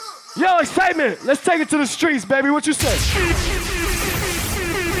Yo, Xsytment, let's take it to the streets, baby. What you say?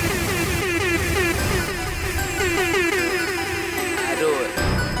 I do it.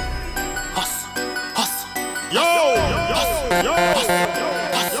 Hustle, hustle. Yo, yo,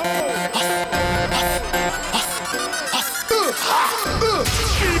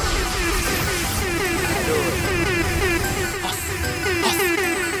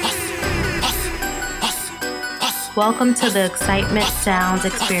 Welcome to the Xsytment Soundz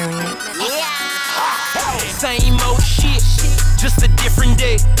experience. Same old shit, just a different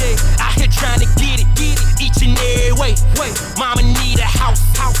day. Out here trying to get it each and every way. Mama need a house,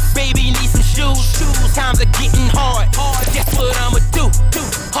 baby need some shoes. Times are getting hard. Guess what I'ma do?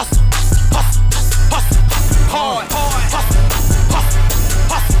 Hustle, hustle, hustle, hard, hustle.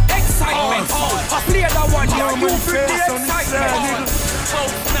 Xsytment, play that one, yo. You feel the excitement.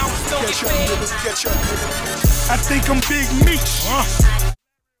 Now don't get paid. I think I'm Big Meech.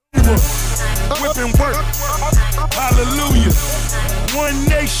 Whipping work. Hallelujah. One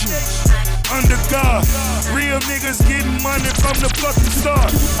nation. Under God. Real niggas getting money from the fucking start.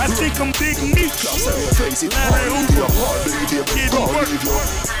 I think I'm Big Meech. Getting work. Xsytment,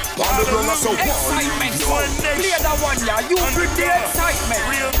 play that one, yeah. You bring the excitement.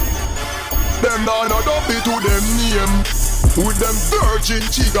 Real. Them down a don't be to them name. With them virgin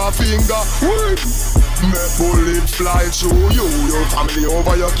chica finger. Me bullet fly through you. Your family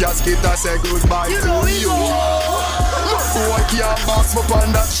over your casket I say goodbye to you. Look boy can't box me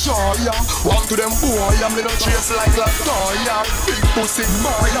on that show, yeah. Walk to them boy, I'm little trace like Latoya. Big pussy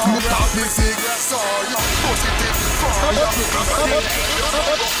boy, me talk the cigarette soya. Positive fire.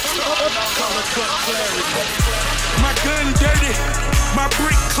 My gun dirty, my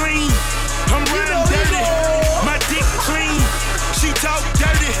brick clean. I'm running dirty, my dick clean. She talk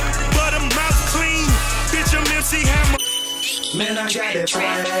dirty, but her mouth clean. Bitch, I'm MC Hammer. Man, I got it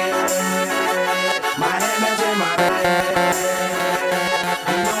right. My hand in my bag.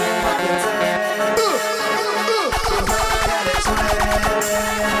 You know I can tell.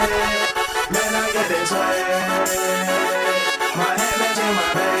 Man, I got it right. My hand in my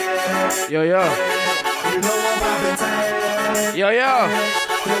bag. Yo. You know I'm poppin' tag. Yo.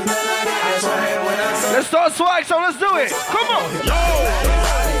 Let's start swag, so let's do it. Come on.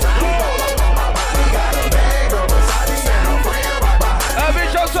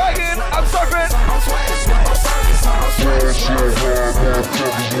 Bitch, I'm swagging. I'm suffering.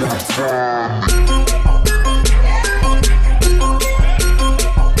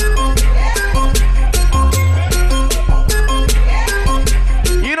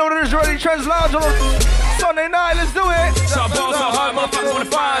 You know what it is, Ready Trends Lounge on Sunday night. Let's do it. So I ball so hard, motherfuckers wanna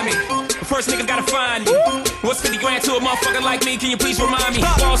find me. First nigga gotta find me. What's 50 grand to a motherfucker like me? Can you please remind me?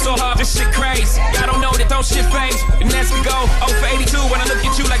 Ball so hard, this shit crazy. Y'all don't know that don't shit phase. And that's we go 0 for 82 when I look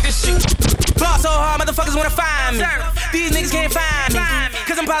at you like this shit. Ball so hard, motherfuckers wanna find me. These niggas can't find me.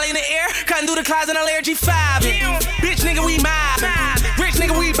 Cause I'm probably in the air, cutting through the closet and I layer G5. Bitch nigga, we mobbing. Rich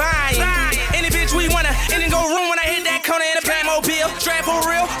nigga, we buying. Any bitch we wanna, and then go room when I hit that corner in a Batmobile. Strap for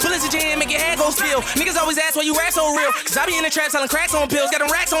real, bullets at your hand, make your head go still. Niggas always ask why you act so real. Cause I be in the trap selling cracks on pills, got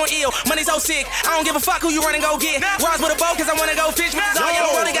them racks on ill. Money so sick, I don't give a fuck who you run and go get. Rise with a boat cause I wanna go fish. But all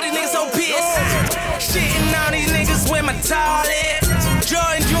y'all running got these niggas so pissed. Shitting on these niggas with my toilet.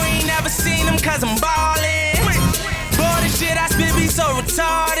 Jordan, you ain't never seen them cause I'm ballin'. Boy, this shit I spit be so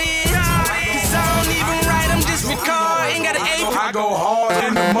retarded. Cause I don't even write, I'm just recording. Got an apron. I go hard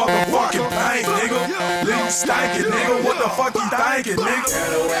in the motherfucking bank, nigga. Link stankin', nigga. What the fuck you thinking, nigga? Girl,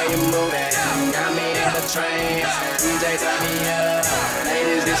 the way you move it, got me in the train. DJ turn me up,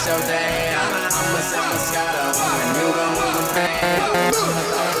 ladies, this your day. I'ma set my Moscato, and you gon' move the pain.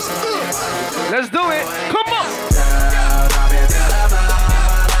 Let's do it. Come on.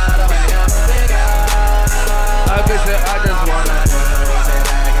 I just wanna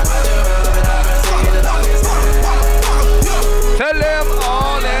tell them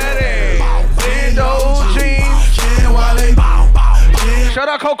all that in those jeans. Shout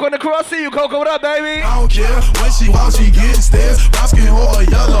out Coco in the crew. I see you, Coco. What up, baby? I don't care when she walks, she gets stairs. Brown skin or a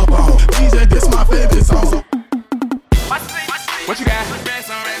yellow bone. DJ, this my favorite song. What you got?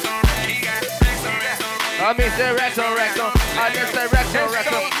 I mean, say Rex on Rex on. I just say Rex on Rex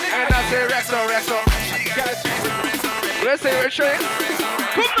on. And I say Rex on Rex on. Let's say it, Trey.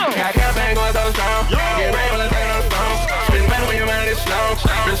 Come on. I can't bang on those songs. Get ready for the thing on songs. Spin better when you run this slow.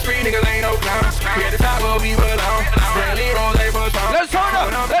 The street niggas ain't no clowns. Get the top where we belong. Brandy rolls they for songs. Let's turn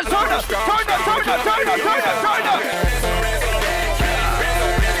up. Let's turn up. Turn up, turn up, turn up, turn up, turn up.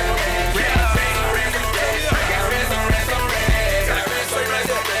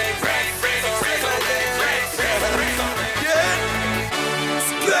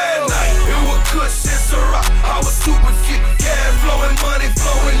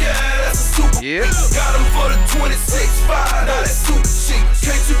 Yeah. Got them for the 26.5. Now that's super cheap.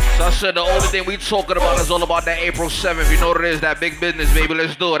 Can't you? So I said the only thing we talking about is all about that April 7th. You know what it is, that big business, baby.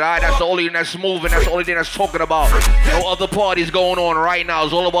 Let's do it, all right? That's the only thing that's moving. That's the only thing that's talking about. No other parties going on right now.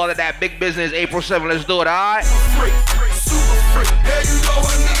 It's all about that big business, April 7th. Let's do it, all right? Super freak. Hey, you know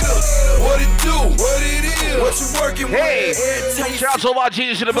I need a what it do, what it is, what you working Hey, with. shout out to all my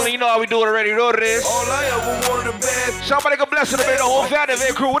Jesus in the building. You know how we do it already. You know what it is. All I ever wanted a bad. Somebody can bless it, the whole Vanity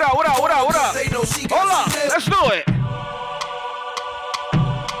Van crew. What up, what up, what up, what up? Hold up, let's do it.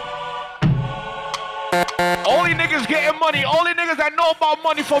 Only niggas getting money. Only niggas that know about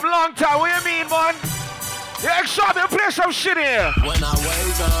money from long time. What you mean, man? Yeah, Xsytment, play some shit here. When I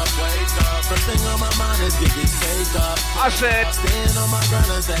wake up, first thing on my mind is get this cake up. I said, Stand on my grind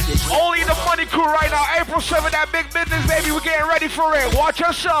and take it. only the money crew right now. April 7th, that big business, baby. We're getting ready for it. Watch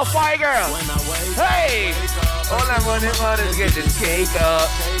yourself, fire girl. When I wake up, Hey, all I want is get this cake up.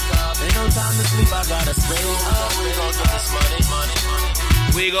 ain't no time to sleep, I gotta stay up. We gon' get this money, money, money.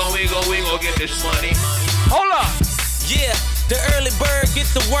 We gon' get this money. Hold up. Yeah, the early bird get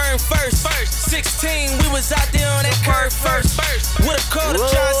the worm first. 16, we was out there on that curve first. With a quarter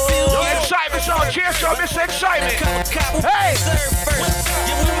John Seal. Yo, Xsytment Soundz, cheers to Miss Xsytment. Hey.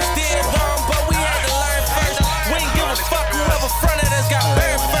 Yeah, we was dead wrong, but we had to learn first. We ain't give a fuck whoever fronted us got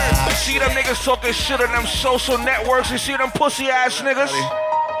burned first. You see them niggas talking shit on them social networks. You see them pussy ass niggas.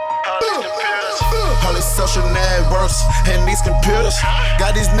 All these social networks and these computers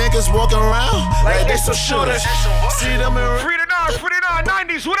got these niggas walking around like they some shooters. See them in Free the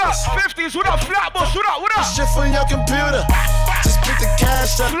 90s, what up? 50s, what up? Flatbush, what up? What up? shit from your computer. Just put the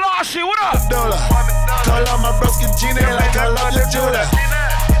cash up. Flossy, what up? Dollar. Call out my broski Gina like I love the jeweler.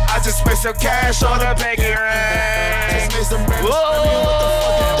 I just spent some cash on a Peggy ring. Just made some bread. Whoa.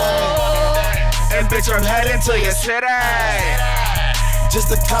 And bitch, I'm heading to your city.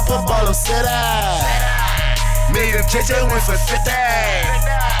 Just a couple ball of city. Me and JJ went for 50.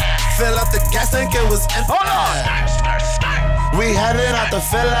 Fill up the gas tank, it was empty. Hold on. We had it out the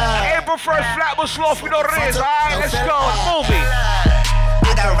filler. April 1st, Flatbush Sloth, we know what it is. Alright, let's go. Movie.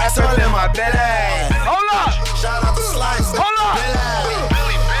 I got rats all in my belly. Hold up. Shout out to Slice. Hold up.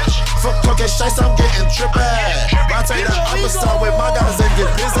 Fuck cocaine shites, I'm getting trippy. Rotate the opposite with my guys and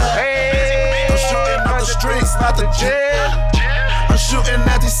get busy. Hey. I'm shooting out the streets, not the gym. I'm shooting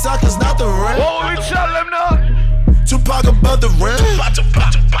at these suckers, not the rim. What will we tell them now? Tupac above the rim.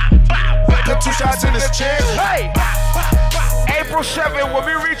 Put 2 shots in his chest. Hey! April 7th, when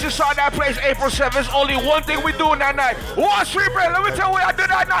we reach inside that place, April 7th, there's only one thing we doing that night. Wall Street Bread, let me tell you what I did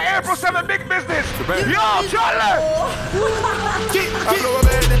that night. April 7th, big business. Yo, Charlie! I blow a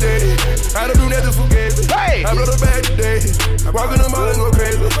bag today. I don't do nothing for games. Hey! I blow the bag today. I walk in the mall and go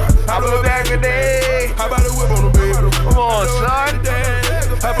crazy. I blow back a day. How about a whip on the baby? Come on, son.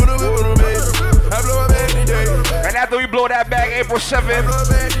 I put a whip on the baby. I blow a bag today. And after we blow that bag, April 7th, Blow a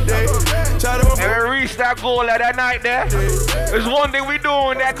bag today. and we reach that goal at that night there, there's one thing we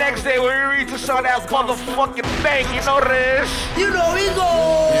doing that next day when we reach inside that motherfucking bank. You know this? You know we go.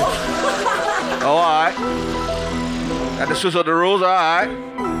 Oh, alright. Got the switch of the rules, alright.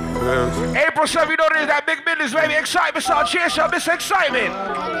 April 7th, you know this, that big business, baby. Xsytment Soundz, cheers to Miss Xsytment.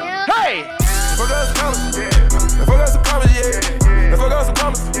 Hey! If I got some promise, yeah. If I got some promise, yeah. If I got some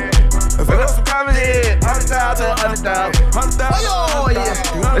promise, yeah. If I got some promise, yeah. 100,000, 100,000, 100,000. Oh, yeah.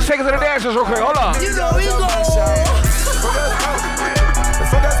 Let's take it to the dancers real quick, hold on. You know we go.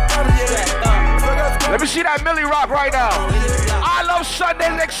 Let me see that Millie Rock right now. I love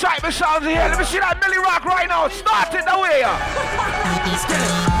Sundays, Xsytment Soundz in here. Let me see that Millie Rock right now. Start it the way.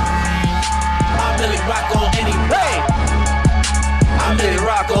 I'm Millie Rock on any Hey! I'm Millie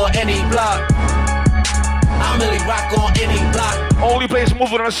Rock on any block. I'm Millie Rock on any block. Only place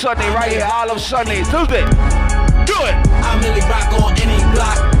moving on a Sunday right here. I love Sundays. Tuesday. Do it. I'm Millie Rock on any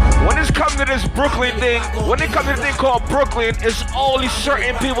block. When it's come to this Brooklyn thing, when it comes to this thing called Brooklyn, it's only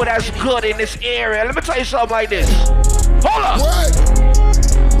certain people that's good in this area. Let me tell you something like this. Hold up.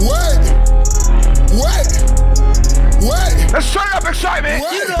 Wait. Let's turn up Xsytment.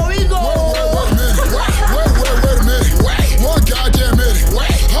 You know we go. Wait a minute. One goddamn minute.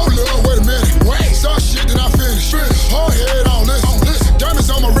 Hold on, wait a minute. Start shit, then I finish. Hard head on this. Diamonds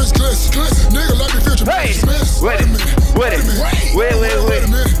on my wrist, glisten. Nigga, let me feel your Hey, business. wait a minute.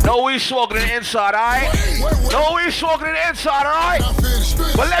 No weed smoking in the inside, alright? No weed smoking in the inside, alright? I finished.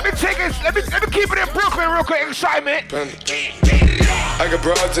 But let me take it, let me keep it in Brooklyn real quick, Xsytment. I got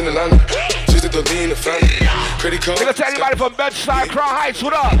broads in Atlanta. Just at the lean, the family. Credit card. Nigga, tell anybody from Bedside, Crown Heights,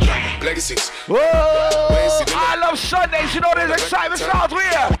 what up? Legacies. Whoa! I love Sundays, you know this Xsytment Soundz, we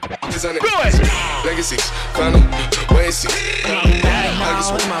here. Do it! Legacies. Found them. Wait and see.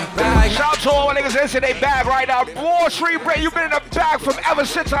 in my bag. Shout to all niggas that's in their bag right now. Wall Street Break, you've been in the bag from ever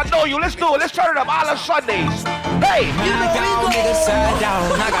since I know you. Let's do it. Let's turn it up. I love Sundays. Hey. I got niggas side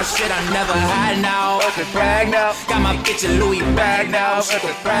down. I got shit I never had now. Brag now. Got my bitch a Louis bag now.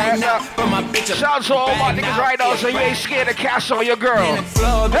 Brag now. But my bitch a shout to all my niggas right now so you ain't scared to cash on your girl.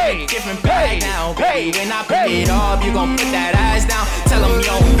 Hey. Different bag now. Hey. When I put it up, you gon' put that ass down. Tell them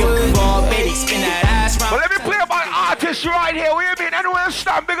yo, good ball, baby, spin that ass round. But let me play about artists right here. We ain't been anywhere to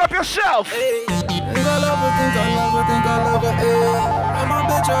stop. Big up yourself. Think I love her, think I love her, think I love her, and my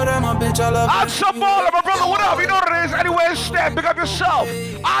bitch, oh, that my bitch, I love her. I'm some baller, my brother, what up? You know what it is, anywhere to step, big up yourself.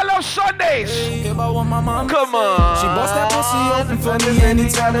 I love Sundays. Come on. She bust that pussy open for me any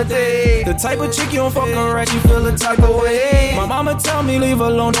time of day. The type of chick you don't fuck her right, you feel the type of way. My mama tell me leave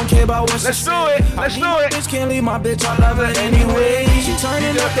alone, don't care about what she Let's do it, let's do it. Bitch can't leave my bitch, I love her anyway. She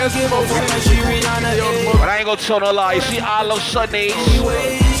turning up, that's give a fuck like she Rihanna. But I ain't gonna tell no lie, you see, I love Sundays.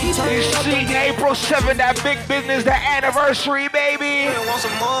 You see, April 7th, that big business, that anniversary, baby. Want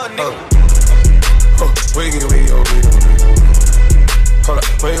some more, nigga. Wiggy, wiggy, wiggy. Hold up,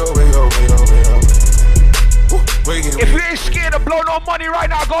 if you ain't scared to blow no money right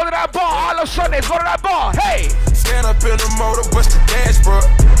now, go to that bar. I love Sundays, go to that bar. Hey! Stand up in the motor, bust the dashboard.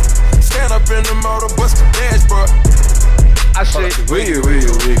 Stand up in the motor, bust the dashboard. I said, wiggy.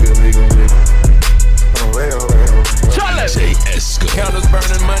 Candles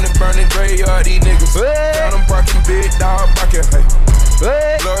burning, money burning, graveyard, these niggas. Got them barking, big dog barking, hey.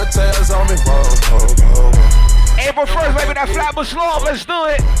 Lord tails on me, April 1st, baby, that Flatbush Love, let's do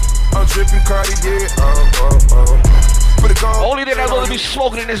it. I'm tripping, Cardi, yeah, Only thing that's gonna be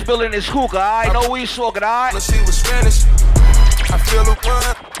smoking in this building is hookah, I know we smoking, alright? She was Spanish, I feel the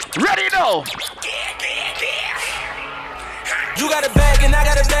one. Ready, though. You got a bag and I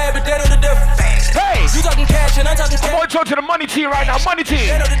got a bag, but they know the difference. Hey! You talking cash and I'm talking I'm going to talk to the money team right now, money team.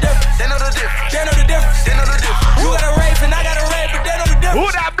 They know the difference. They know the difference. They know the difference. They know the difference. You got a rape and I got a rape, but they know the difference.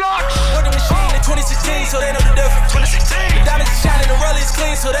 Who that blocks? Put the machine in 2016, so they know the difference. 2016. The diamonds are shining, the rollie is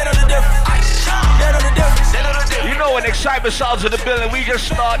clean, so they know the difference. They know the difference. They know the difference. You know when Xsytment Soundz in the building, we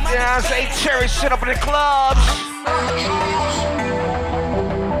just start, you know what I'm saying, cherry shit up in the clubs.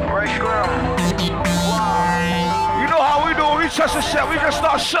 You know how we do when we touch the shit, we just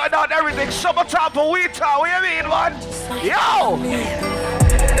start shutting down everything. Summertime for weed time, what you mean, man? Yo!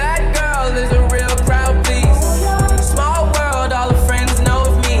 That girl is a real crowd, please. Small world, all her friends know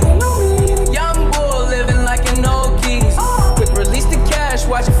of me. Young bull living like an old keys. Quick release the cash,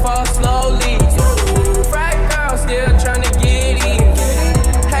 watch it fall slowly. Frat girl still trying to get in.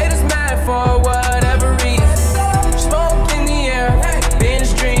 Haters mad for whatever reason. Smoke in the air,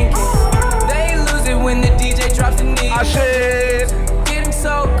 binge drinking. They lose it when the DJ drops the knee. I said, getting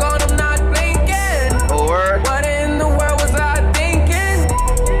so gone, I'm not blinking. Oh, word. What in the world was I thinking?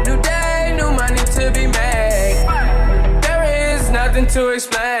 New day, new money to be made. There is nothing to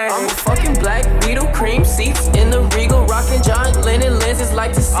explain. I'm a fucking black Beetle, cream seats in the Regal, rocking John Lennon lenses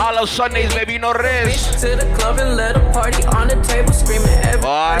like to see. I love Sundays, baby, you know what it is. To the club and let a party on the table, screaming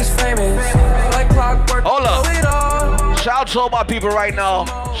everybody's famous. Like clockwork, Hold up. it all. Shout out to all my people right now.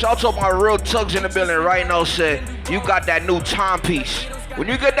 Shout out to all my real tugs in the building right now. Said you got that new timepiece. When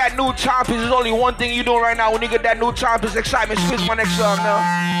you get that new timepiece, there's only one thing you doing right now. When you get that new timepiece, Xsytment, switch my next song now.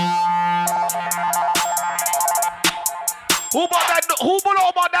 Who know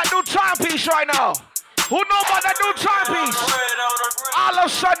about that new timepiece right now? Who know about that new timepiece? I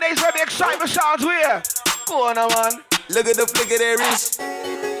love Sundays, baby. Xsytment Soundz here. Go on, man. Look at the flick of their wrist.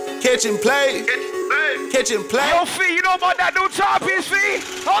 Catch and play. Catch and play. Yo, Fee, you know about that new timepiece, Fee?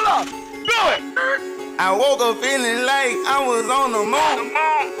 Hold up. Do it. I woke up feeling like I was on the moon.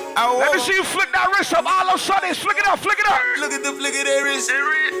 Let me see you flick that wrist up. I love Sundays. Flick it up, flick it up. Look at the flick of their wrist.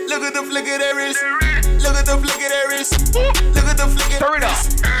 Look at the flick of their wrist. Look at the flick of their wrist. Look at the flick of Stir it up.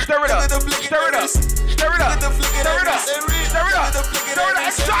 Stir it up. Stir it up. Stir it up. Stir it up. Stir it up. Stir it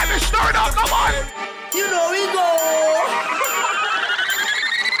up. Xsytment, stir it up. Come on. You know we go.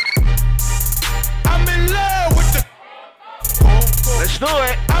 I'm in love with the Let's do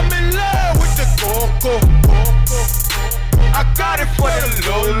it. I'm in love with the coco. I got it for the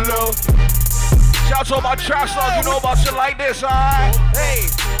low. Shout out to all my trap stars. You know about shit like this, alright? Hey.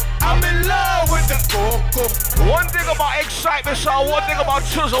 I'm in love with the coco. One thing about Xsytment Soundz, one thing about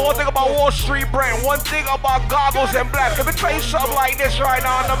Chisel, one thing about Wall Street Brand, one thing about goggles and black. Let me tell you something like this right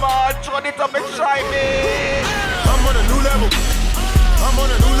now on the mod. Turn it up, Xsytment. I'm on a new level. I'm on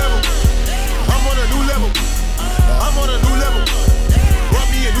a new level. I'm on a new level. I'm on a new level. Brought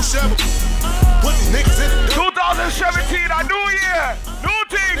me a new shovel. Put these niggas in it. 2017, a new year, new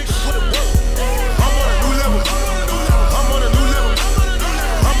things. I'm on a new level. I'm on a new level.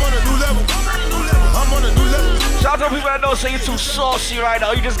 them people that don't say you're too saucy right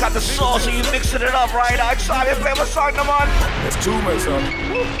now. You just got the sauce and you mixing it up right now. Excited, play my song, come on. That's too much something.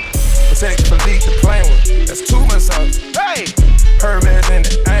 Protect, police, the plain one. That's too much something. Hey! Hermes in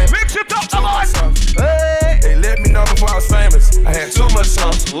the aim. Mix it up, come on! Hey! They let me know before I was famous. I had too much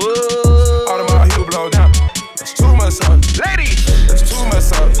something. All the my heel blow down. That's too much something. Ladies! That's too much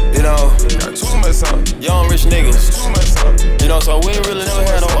something. You know, that's too much something. young rich niggas. That's too much something. You know, so we ain't really never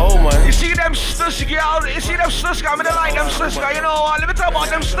had no old money. You see them slush girls? You see them slush girls? I mean, they like them slush girls. You know what? Let me talk about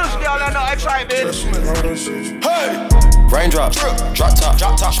them slush girls that know excitement. Hey! Raindrops, drop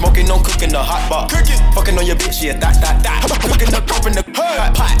top, smoking, no cooking, the hot box. Fucking on your bitch, yeah, that. Cooking up dope in the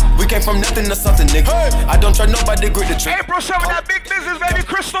pot. We came from nothing to something, nigga. I don't try nobody, grip the trick. April 7, that big business, baby,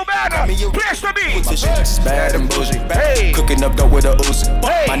 Crystal Banner. Place to be. This shit is bad and bougie. Hey. Cooking up dope with a Uzi.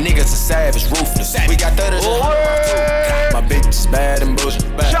 Hey. My niggas are savage, ruthless. We got 30s and my bitch is bad and bougie.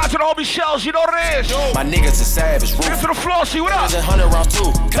 Shout out to the homie Shells, you know what it is. My niggas are savage, Get ruthless. to the floor, see what up. 100 rounds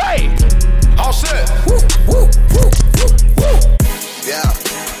too. Hey. All set. Yeah.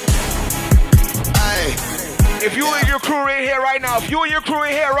 Hey. If you and your crew in here right now, if you and your crew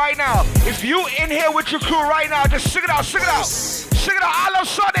in here right now, if you in here with your crew right now, just sing it out, sing it out. Sing it out. I love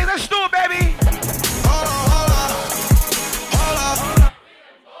Sunday. Let's do it, baby.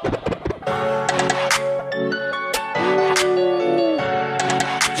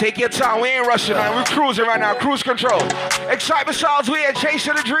 Take your time, we ain't rushing, man. We're cruising right now, cruise control. Xsytment Soundz, we ain't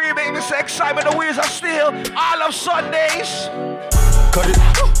chasing the dream, baby. It's excitement, the wheels are still. I love Sundays. Cut it,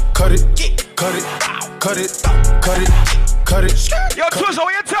 cut it, cut it, cut it, cut it, cut it. Yo, Twizzle,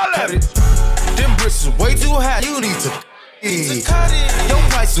 what you tell them? Them bricks is way too high, you need to cut it. Your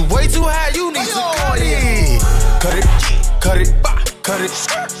price is way too high, you need to cut it. Cut it, cut it, cut it,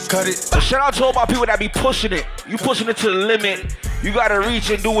 cut it. So shout out to all my people that be pushing it. You pushing it to the limit. You gotta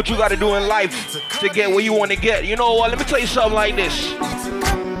reach and do what you gotta do in life to get where you wanna get. You know what? Let me tell you something like this.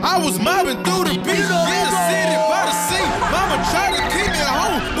 I was mobbing through the beach, in the city by the sea. Mama tried to keep me at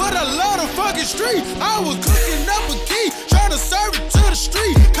home, but I love the fucking street. I was cooking up a key, trying to serve it to the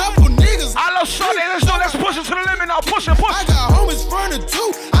street. Couple niggas. I love Sunday. Let's do. Let's push it to the limit now. Push it, push. I got homies from the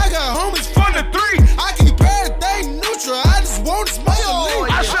 2, I got homies from the 3. I keep everything neutral. I just want to smoke a leaf.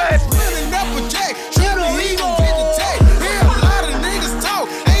 I said, spinning up a jack, trying to he gon' get the tag. Hear a lot of niggas talk,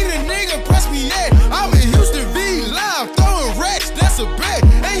 ain't a nigga press me yet. I'm in Houston V live, throwing racks. That's a bet.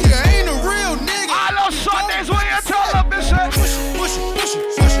 And you ain't a real nigga. I love Sundays. What you tell them, listen?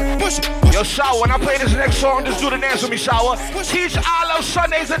 Push it. Yo, Sour, when I play this next song, just do the dance with me, Sour. Teach I Love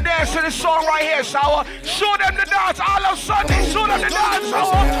Sundays to dance to this song right here, Sour. Show them the dance. I Love Sundays. Show them the dance,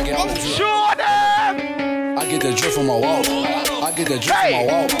 Sour. Show them. I get the drip from my walk. I get the drip from my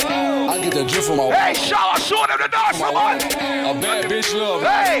walk. I get the drip from my walk. Hey, Sour, show them the dance, come on. A bad bitch love.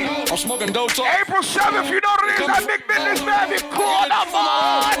 Hey. I'm smoking dope talk. April 7th, you know what it is. That big business, baby. Cool up,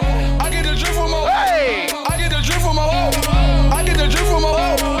 man. I get the drip from my walk. Hey. I get the drip from my walk. I get the drip from my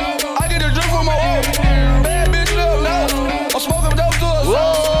walk. I get the drip from my walk. Bad bitch love now. I'm smoking dope talk.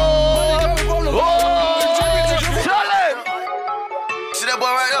 Whoa. Tell it. See that boy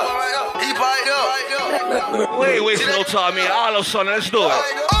right up? He piped up. Wait, slow time, man. I Love Sunday. Let's do it.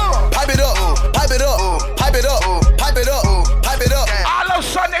 Pipe it up, pipe it up, pipe it up, pipe it up, pipe it up. I Love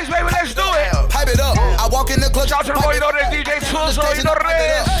Sundays, baby. Let's do it. Pipe it up. I walk in the club. Shout out to the boy, you know that DJ Twizzle, you know what it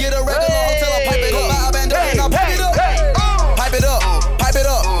is. Get a regular hotel, I pipe it up. Buy a bandana and I pipe it up. Pipe it up, pipe it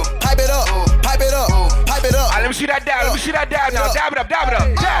up, pipe it up, pipe it up, pipe it up. Let me see that dab. Let me see that dab now. Dab it up, dab it up.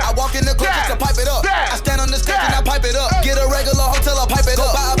 Dab. I walk in the club just to pipe it up. Dab. I stand on the stage and I pipe it up. Get a regular hotel, I pipe it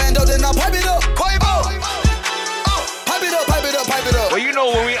up. Buy a bando, then I pipe it up. Pipe up. Pipe it up, pipe it up, pipe it up. Well, you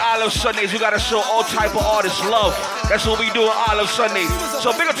know when we I Love Sundays, we gotta show all type of artists love. That's what we do in I Love Sundays.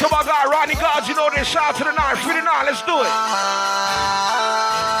 So big up to my guy, Rodney Gods, you know this. Shout out to the 9, free the 9, let's do it.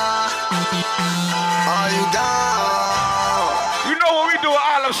 Are you down? You know when we do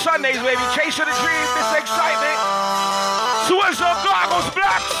I Love Sundays, baby. Chasing the dream, this excitement. Twizzle, Goggles,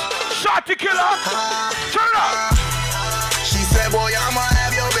 Blacks, Shot the Killer. Turn up. She said, boy, I'ma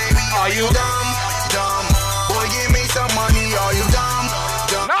have your baby. Are you dumb? Boy, give me some money. Are you dumb?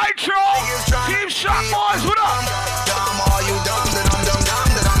 Nitro, Team Shot Boys, what up? Are you dumb? Are you dumb?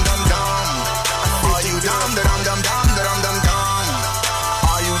 Are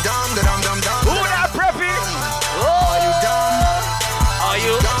you dumb? Who that preppy? Are you dumb? Are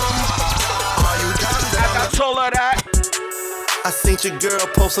you? Are you dumb? I told her that. I seen your girl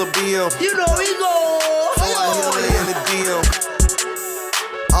post a BM. You know we go. So I hit her in the DM.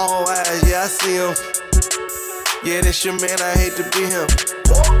 All eyes, yeah, I see him. Yeah, that's your man, I hate to be him.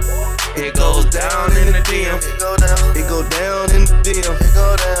 It goes down in the DM. It go down in the DM. It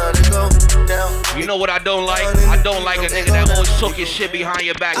go down. You know what I don't like? I don't like a nigga that always talking shit behind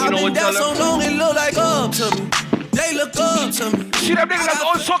your back. You know what, tell so him? long it look like up to me. They look up to me. See them niggas that's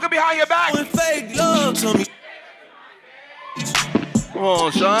always talking behind your back? Fake love to me. Come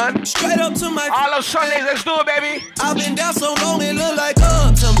on, son. Straight up to my all of Sundays, let's do it, baby. I've been down so long it look like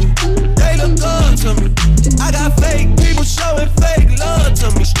up to me. They look up to me. I got fake people showing fake love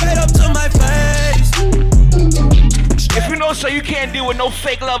to me. Straight up to my face. If you know so you can't deal with no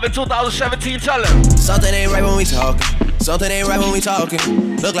fake love in 2017, tell him. Something ain't right when we talking. Something ain't right when we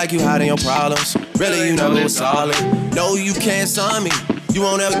talking. Look like you hiding your problems. Really, you never was solid. No, you can't son me. You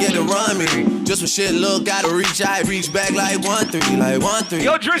won't ever get to run me. Just when shit look, gotta reach out, reach back like 1-3, like 1-3.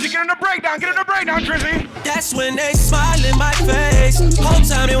 Yo, Drizzy, get in the breakdown, Drizzy. That's when they smile in my face. Whole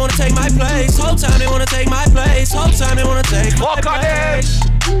time they wanna take my place. Whole time they wanna take my place. Whole time they wanna take my place.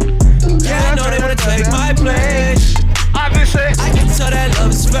 Yeah, I know they wanna take my place. Obviously, I can tell that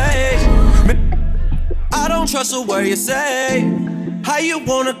love is fake. I don't trust a word you say. How you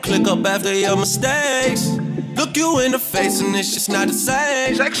wanna click up after your mistakes? Look you in the face and it's just not the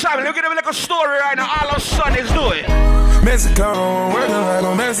same. It's exciting. Look at him like a story right now. All of Sundays do it. Mexicano, working like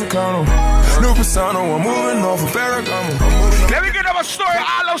a Mexicano. New persona, I'm moving off of Ferragamo. Let me get him a story.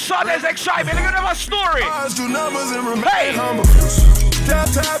 All of Sundays excitement. Look at him a story. Odds do numbers and remain humble. Down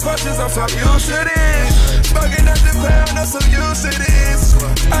time punches, I'm so used to this. Bugging at the pound, I'm so used to this.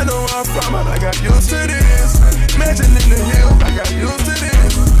 I know where I'm from, and I got used to this. Mansion in the hills, I got used to this.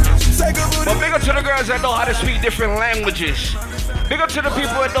 But big up to the girls that know how to speak different languages. Big up to the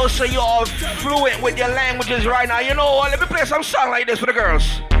people that don't say you're all fluent with your languages right now. You know what? Let me play some song like this for the girls.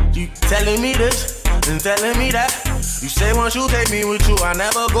 You telling me this and telling me that. You say once you take me with you, I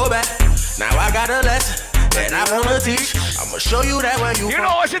never go back. Now I got a lesson and I wanna teach. I'ma show you that when you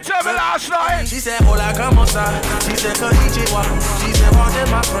know what she told me last night? She said, hola, como esta? She said, konnichiwa. She said, wanted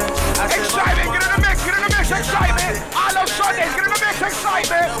my friend. Excitement, get in the mix, excitement. All of Sundays, get in the mix,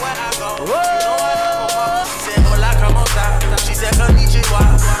 excitement. Whoa. She said, hola, como esta? She said,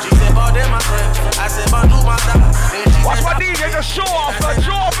 konnichiwa. She said, wanted my friend. I said, bonjour, my style. Watch my DJ just show off,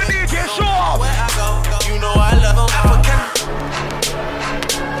 show off the DJ, show off. Where I go, you know I love them African.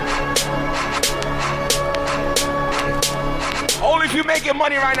 Only if you making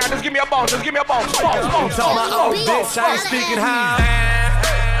money right now, just give me a bounce, Tell my old bitch I ain't speaking high.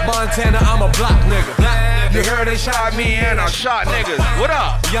 Montana, I'm a block nigga. You heard they shot me and I shot niggas. What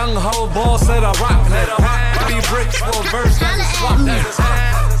up? Young hoe ball said I rock nigga. 3 bricks for a verse, that's a swap nigga.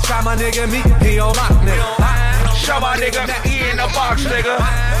 Shot my nigga me, he on lock nigga. Shot my nigga me in the box nigga.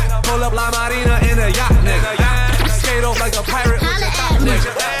 Pull up La Marina in a yacht nigga. Skate off like a pirate with a top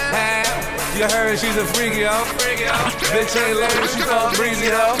nigga. You heard she's a freaky, yo. Bitch ain't learning, she talk breezy,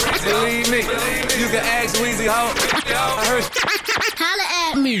 ho. Believe me, you can ask Weezy, ho. I heard. Holla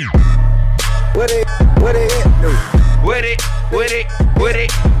at me. What it do? With it.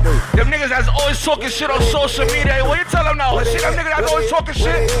 Them niggas that's always talking shit on social media. What you tell them now? See them niggas that's always talking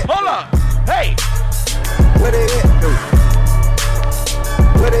shit? Hold up. Hey. What it do?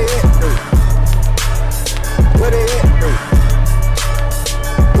 What it do? What it do?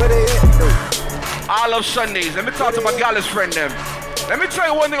 What it do? All of Sundays. Let me talk to my gallus friend them. Let me tell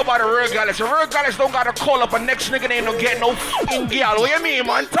you one thing about a real gallus. A real gallus don't gotta call up a next nigga they ain't no get no fucking gal. What you mean,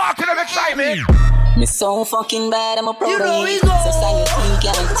 man? Talk to them excitement. Me so fucking bad, I'm a pro. You know we go. So silently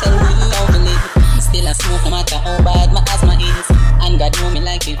can't tell me lovely. Still a smoke, no matter how bad my asthma is. And God know me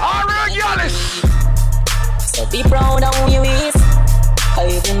like it. All real gallus. So be proud of who you is.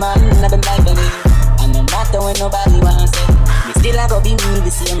 Every man have a life on it. And no matter when nobody wants it, me still a go be me,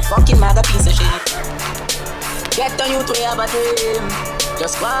 the same fucking maga piece of shit. Get on you to have a dream.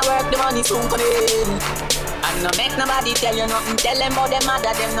 Just go and work, the money soon come in. And no make nobody tell you nothing. Tell them about them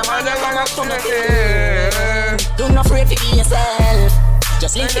mother, them no man up to nothing. Do not afraid to be yourself.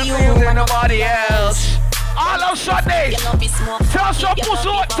 Just live for you and nobody else. All of Sundays. Tell some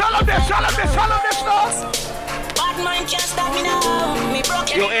pussy, tell them this stuff. Bad man can't stop me now. Me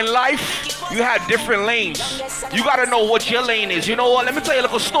broken. Yo, in life, you have different lanes. You gotta know what your lane is. You know what? Let me tell you a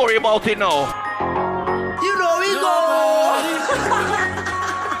little story about it now. You know we go.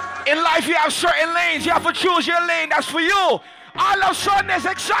 In life, you have certain lanes. You have to choose your lane. That's for you. All of Sundays,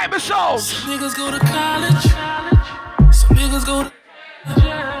 Xsytment Soundz. Some niggas go to college. Some niggas go to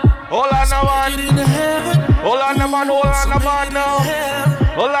hold on, no man. Hold on, no man. Hold on, no man. No.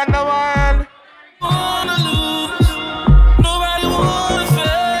 Hold on, no man. Wanna lose. Nobody wanna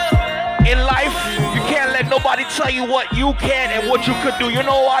fail. In life, you can't let nobody tell you what you can and what you could do. You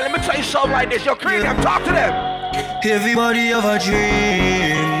know what? Let me tell you something like this. Yo, Cream, talk to them. Everybody have a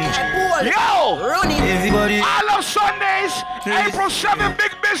dream. April 7,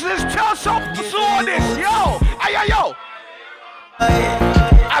 big business. Tell some on this. Yo. Ayo, yo.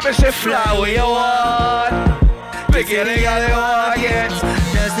 I been say fly where you want. Big getting all you want again.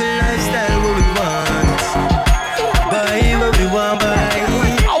 That's the lifestyle what we want. Buy what we want, buy.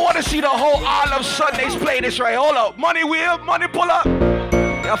 I want to see the whole All of Sundays play this right. Hold up. Money wheel, money pull up.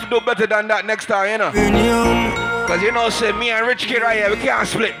 You have to do better than that next time, you know. Cause you know, say me and Rich Kid right here, we can't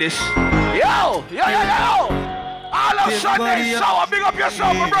split this. Yo. All of Sundays, so big up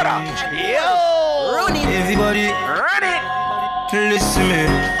yourself, my brother. Yo. Run it. Everybody. Run it. Listen me.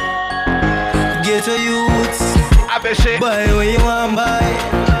 Get a youth. I bet shit. Buy where you want, buy.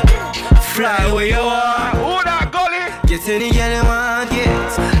 Fly where you want. Who that gully? Get any girl you want, get.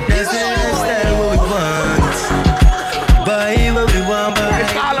 That's the lifestyle what we want. Buy what we want, buy.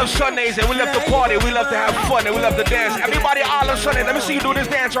 It's All of Sundays and we love to party, we love to have fun, and we love to dance. Everybody All of Sundays, let me see you do this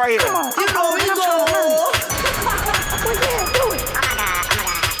dance right here. You know we go.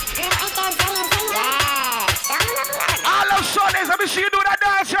 All of Sundays, let me see you do that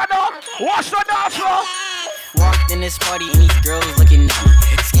dance, you know. What's the dance for? Walked in this party and these girls looking at me.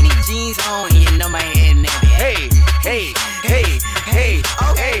 Skinny jeans on, you know my head nappy. Hey.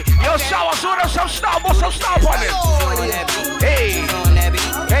 Yo, shower, so there's some stop on it. Hey.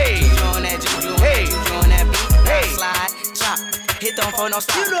 Slide, chop, hit don't phone, no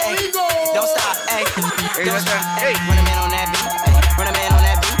stop. You know we go. Don't stop, hey. Don't stop, Hey. Run a man on that beat, run a man on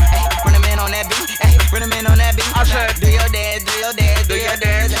that beat, run a man on that beat, run a man on that beat. I said, do your dance, do your dance, do your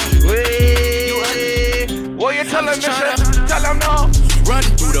dance. What you tell him, mister? Tell him now. Run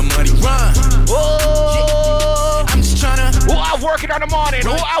through the money, run. Oh. I'm just tryna. Who out working on the morning?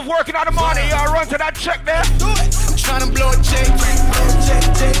 Y'all run to that check there. Do it. I'm tryna blow a check.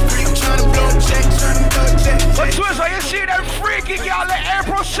 I'm tryna blow a check. But Twizzle, you see that freaky girl at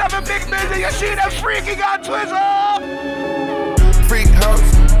April 7 big business? You see that freaky girl, Twizzle? Freak house.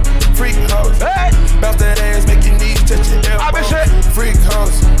 Hey. Bounce that ass, make your knees touch your elbows. I been shit. Freak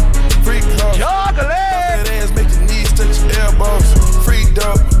house. Juggling. Bounce that ass, make your knees touch your elbows. Freak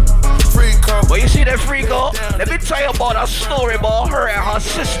up. Well, you see that freak girl? Let me tell you about a story about her and her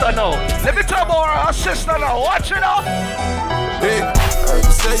sister now. Watch it out. Hey,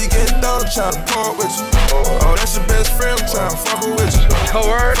 say you get done, tryna part with you. Oh, that's your best friend, tryna fuck with you.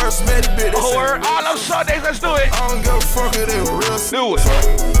 Word. First met a bit. Word. All of Sundays, let's do it. I don't give a fuck if they were real. Do it.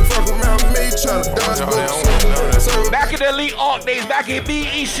 Fuck around with me, tryna dodge bullets. Back in the Elite Art days, back in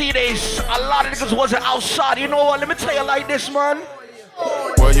BEC days, a lot of niggas wasn't outside. You know what? Let me tell you like this, man.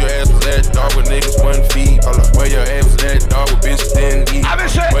 Where your ass was at, dog, with niggas wasn't feed. Where your ass was at, dog, with bitches didn't eat. I been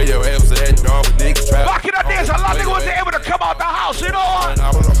saying. Where your ass was at, dog, with niggas trap. Back in the days, a lot of niggas wasn't able to come out the house. You know what?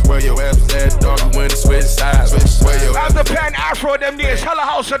 Where your ass was at, dog, you went to switch sides. Where your ass was at. Pan Afro them days, hella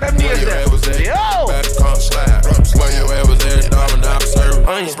house of them days. Where your ass was at, yo. Where your ass was at, dog, when I was serving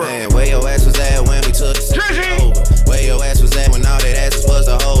onions. Where your ass was at when we took Drizzy. over? Where your ass was at when all that ass was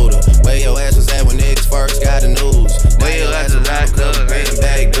the holder? Where your ass was at when niggas first got the news? Where your ass was at,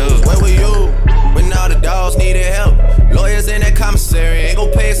 back good. Where were you when all the dogs needed help? Lawyers in that commissary ain't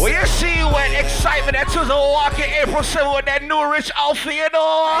gon' pay. Well, you see when Xsytment that was a walking April 7 with that new rich outfit, you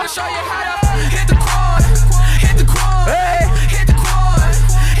know? I'll show you how to hit the quad, Hey. hit the quad.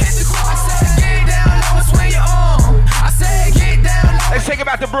 I said get down low and swing your arm. I said get down low. Let's take it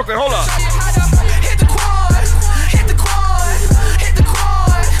back to Brooklyn, hold up. Show you how to hit the quad, hit the quad.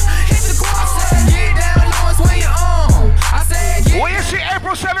 I said get down low and swing your arm. I said get. When you see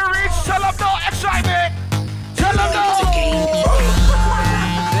April 7 reads, tell them no Xsytment. Tell them no.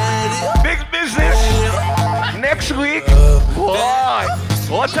 Big business. Next week. Boy,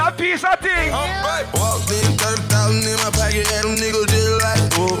 what a piece of thing. Walked in, 30,000 in my pocket, and them niggas just like,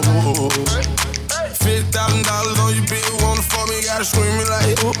 oh. $50,000 on your bill, wanna fuck me, gotta scream me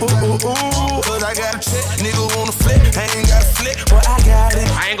like, ooh. Cause I got a check, nigga wanna flip, I ain't got a flip, but I got it.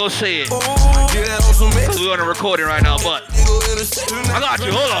 I ain't gonna say it. Get that on some mix. Cause we're on a recording right now, but I got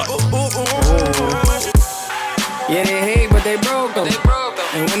you, hold on. Yeah, they hate, but they broke them.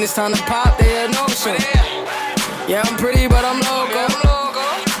 And when it's time to pop, they a no-show. Yeah, I'm pretty, but I'm local.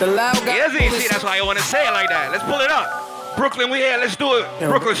 The loud guy. Yes, see, that's why I want to say it like that. Let's pull it up. Brooklyn, we here. Let's do it. Yeah,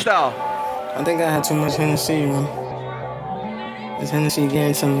 Brooklyn style. I think I had too much Hennessy, man. This Hennessy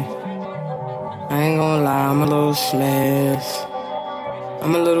getting to me. I ain't gonna lie, I'm a little smashed.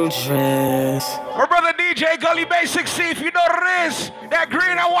 I'm a little dressed. My brother DJ Gully Basic C, if you know what it is. That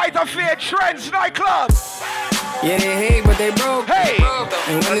green and white affair, Trends nightclub. Yeah, they hate, but they broke. Hey.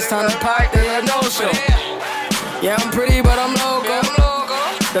 And when it's time to pop, they a no-show. Yeah, I'm pretty, but I'm local.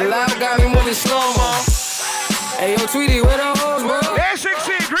 The loud got me moving slow-mo. Hey, yo, Tweety, where the hoes, bro? Basic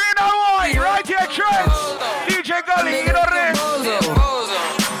C, green and white, right here, Trends. DJ Gully, you know what it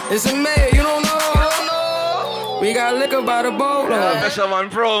It's in May, you don't know. We got liquor by the boatload. That's a one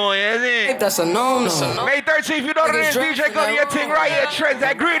promo, isn't it? That's a no-no. May 13th, you know what it is, DJ Gunny, your thing right here, trends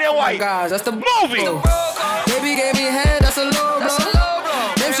that green and white. Guys, that's the movie. Baby gave me head, that's a low blow.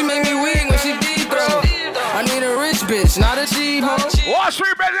 Then she made me weak when she deep throw. I need a rich bitch, not a cheap hoe. Wall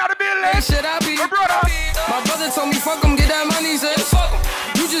Street, ready out of building. Hey, shit, I be my brother. My brother told me, fuck him, get that money, sis.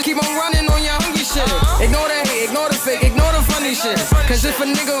 You just keep on running on your hungry shit. Ignore the hate, ignore the fake, ignore the funny shit. Cause if a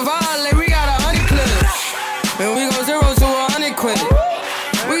nigga violate, we got 100 clips. And we go 0 to 100 quid.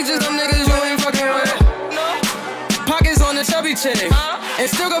 We just them niggas you ain't fucking with. Pockets on the chubby chick. And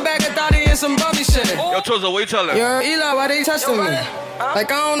still go back a thotty and some bubby shit. Yo, Toza, what you tell them? Yo, Eli, why they touching me?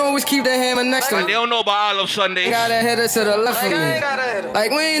 Like I don't always keep the hammer next to me. And they don't know about All of Sundaze. Got a header to the left of me. Like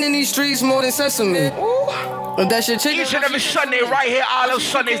we ain't in these streets more than sesame. But that shit chicken. Each and every Sunday right here, All of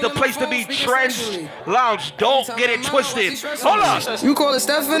Sundaze, the place to be. Trends Lounge. Don't get it twisted. Hold on. You call it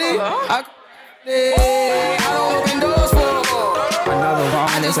Stephanie? I don't open doors for another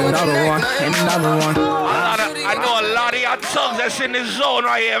one, it's another one, and another one. I know a lot of y'all tongues that's in this zone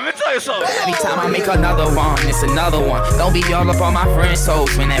right here. Let me tell you something. Every time I make another one, it's another one. Don't be all up on my friend's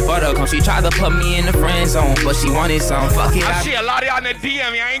toes. When that butter comes, she tried to put me in the friend zone, but she wanted some. Fuck it. I see a lot of y'all in the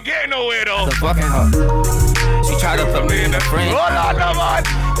DM. Y'all ain't getting nowhere though. The fucking her. She tried to put me in the friend. Hold on, man.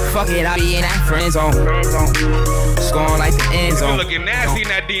 Fuck it, I be in that friend zone. Scoring like the end zone. You looking nasty in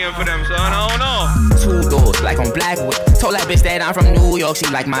that DM for them, son. I don't know. 2 doors, like on Blackwood. Told that bitch that I'm from New York. She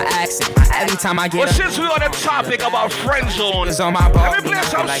like my accent. Every time I get. Well, since we on the topic about friend zone, on my ball, let me play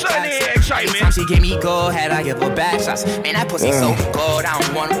some like Sunday Every Xsytment. time she give me go ahead, I give her back shots. Man, that pussy so cold, I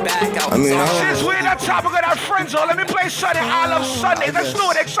don't want to back out. Since we on the topic of that friend zone, let me play Sunday. All of Sundaze. Let's do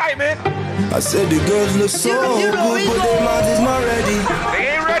it, Xsytment. I said the girls look so good, but their mouth is not ready.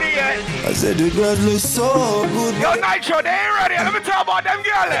 They ain't ready yet. I said the girls look so good. Yo, Nitro, they ain't ready. Let me talk about them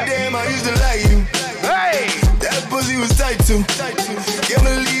girls. Damn, I used to like you. Hey, that pussy was tight too. Can't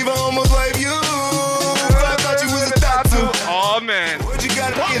believe I almost wiped you. I thought you was a tattoo. Oh man, what you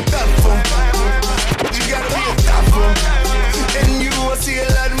gotta be a thot for? What you gotta be a thot for? And you will see a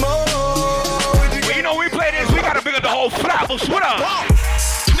lot more. Well, you know we play this. We gotta bring up the whole Flatbush. What up?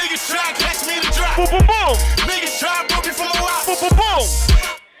 Niggas try to catch me in the drop. Boom, boom, boom. Niggas try to broke me from a rock. Boom, boom, boom.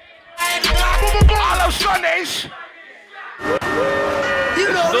 All of Sundaze.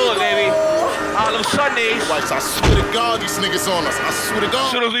 Let's do it, baby. All of Sundaze. I swear to God, these niggas on us. I swear to God.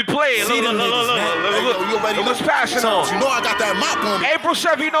 As soon as we play it, look what's passing on. You know I got that mop on me. April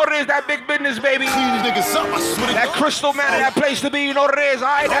 7th, you know what it is, that big business, baby. Clean these niggas up, I swear to God. That Crystal Man, that place to be, you know what it is,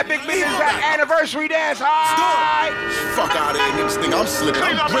 alright? That big business, that anniversary dance, alright? Fuck out of here, niggas think I'm slipping.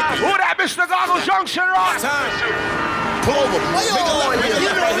 I'm gripping. Who that, Mr. Goggles Junction, rock? Pull over. Make a left right here.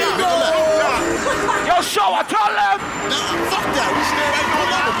 Make a left. Yo, show, I tell them. Nah, fuck that. We stand right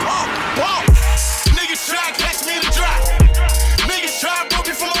on the park. Park. Niggas try to catch me in the drop. Niggas try to broke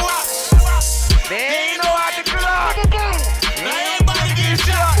me from a rock. They ain't know how to clock. Now everybody getting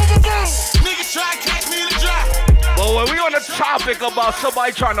shot. Niggas try to catch me in the drop. But when we on the topic about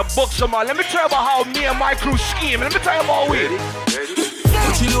somebody trying to book somebody, let me tell you about how me and my crew scheme. Let me tell you about we.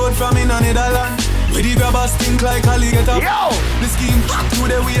 She load from in on Netherlands. Where the grabbers stink like alligator. Yo! The scheme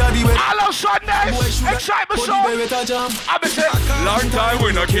today we are the way. All of Sundaze. Xsytment Soundz. I've been saying, long time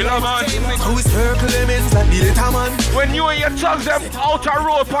we no kill a man. How we circle elements like the little man. When you and your thugs them out a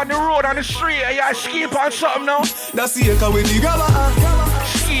road, on the road, on the street, and you skip on something now. That's the echo with the grabber.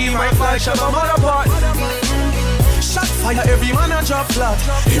 Scheme my flash of a mother pot. Shot fire, every man a drop flat.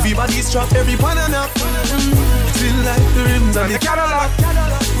 Everybody's trapped, every pan a knock. Still like the rims and the Cadillac.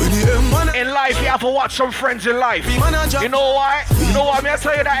 In life, you have to watch some friends in life. You know why? You know why? Me I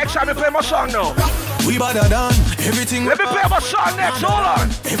tell you that Xsytment play my song now. We better done everything. Let me play my song next. Hold on.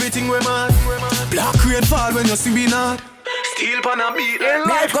 Everything we man. Black rain fall when you see me not. Steel pan a beat. In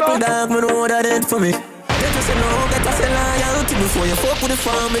life, couple dog, me know that ain't for me. Better say no, better say loyalty before you fuck with the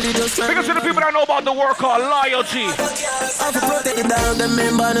family. Just because of the people that know about the word called loyalty.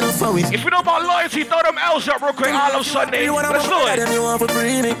 If you know about loyalty, throw them L's up real quick. All of Sunday. Let's do it. Let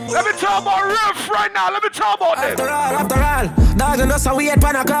me talk about real friend now. Let me talk about them. After all, dog and us how we had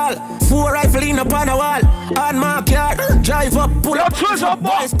pan a call. 4 rifle in upon a wall. On my car, drive up, pull up. Twist up,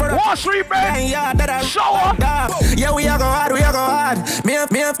 Wall Street, man. Shower. Yeah, we are go hard, we are go hard. Me have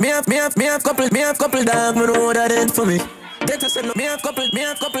couple dog. Me know that ain't for me. Get us in the me have couple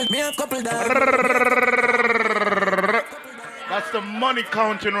dog. That's the money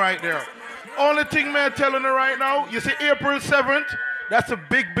counting right there. Only thing man telling her right now, you see April 7th, that's a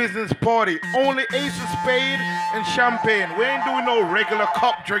big business party. Only Ace of Spade and champagne. We ain't doing no regular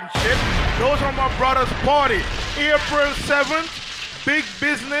cup drink shit. Those are my brother's party. April 7th, Big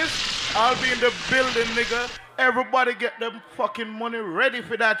business. I'll be in the building, nigga. Everybody get them fucking money ready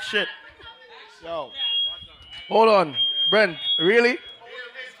for that shit. Yo. Hold on, Brent, really?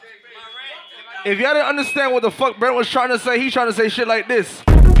 If y'all didn't understand what the fuck Brent was trying to say, he's trying to say shit like this.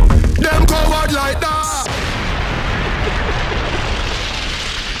 Them coward like that.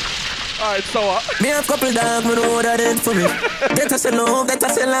 Alright, so me have couple dog, me know what that did for me. That I say love, that I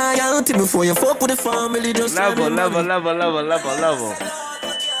say loyalty. Before you fuck with the family, just level.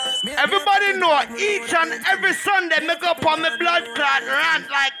 Everybody know each and every Sunday me go up on my blood clot rant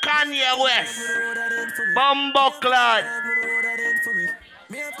like Kanye West. Bumbo clot.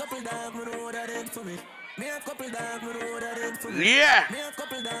 Yeah.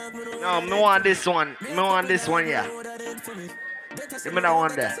 No, me want this one. Yeah. Give me that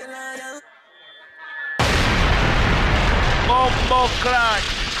one there. Bumbo clot.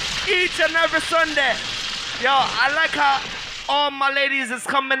 Each and every Sunday. Yo, I like how all my ladies is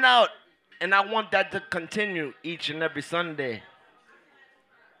coming out. And I want that to continue each and every Sunday.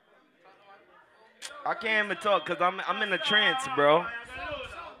 I can't even talk because I'm in a trance, bro.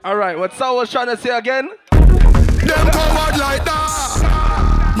 Alright, what Saul was trying to say again? Them coward like that.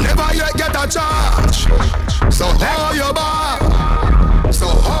 Never yet get a charge. So hold your bar.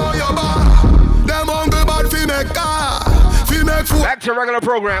 Them hungry bad fi make car. Fi make food. Back to regular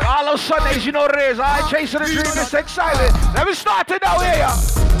program. All those Sundays, you know what it is. I chasing the dream, it's excited. Let me start it now here.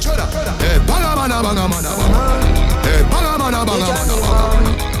 Hey, banga mana. Hey, banga mana.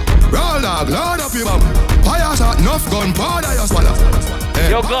 Roll dog, load up your bum. Fire shot, enough gun, powder your swallow.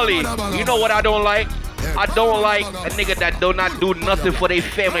 Yo, Gully, you know what I don't like? I don't like a nigga that do not do nothing for their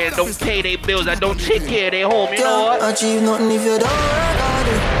family, that don't pay their bills, that don't take care of their home, you know what? Achieve nothing if you don't work hard.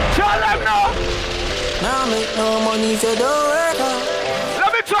 Tell them now. Now make no money if you don't work hard.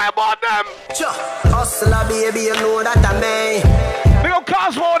 Let me tell you about them. Hustler, baby, you know that I may. Big up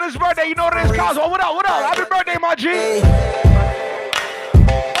Cosmo on his birthday, you know what it is, Cosmo. What up? Happy birthday, my G.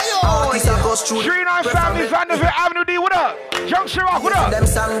 Oh, this goes through 39 Family, Vanderbilt Avenue D, what up? Junction Rock, what up? Them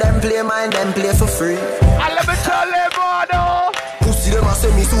song, them play mine, them play for free. And let me tell them, brother. Pussy, them a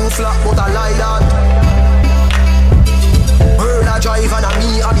send me too flat, but I lie that. Bird a drive and a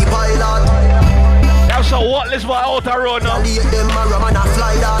me a the pilot. That's a what list by Outer Road now.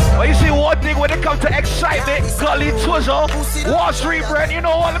 But you see one thing when it comes to Xsytment, Gully, Twizzle, Wall Street, Brent, you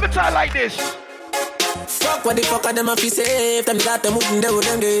know what? Let me tell you like this. Fuck what the fuck are them a fi safe. Them got them moving there with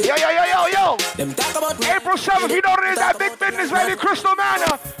them day. Yo. Them talk about me. April 7th, you know there is that big business, baby, Crystal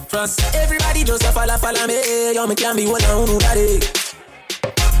Manor. Trust everybody just a follow me. Yo, me can be one on who got it.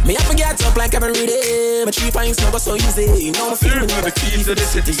 Me have to get up like every day. My 3 pints never so easy. You know I'm feeling the keys to the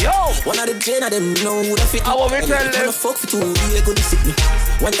city. Yo! One of the gen of them know who the fit. I want me tell them. Fuck for 2 years, go to sick me.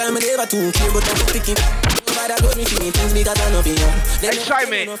 One time I never 2 care, but I'm sticking.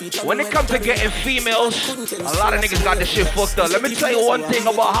 Xsytment, when it comes to getting females, a lot of niggas got this shit fucked up. Let me tell you one thing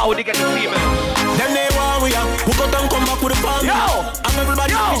about how they get the females. Then they want we up, who go down, come back with a bomb. Yo! I'm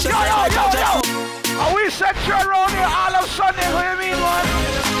everybody Yo! Are we sexual around here all of Sunday? What do you mean, man?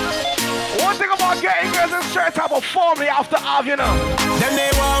 One thing about getting girls in certain type of form they have to have, you know. Then they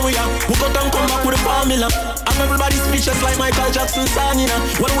want we up, who go down, come back with a formula. I'm everybody speechless like Michael Jackson song, you know.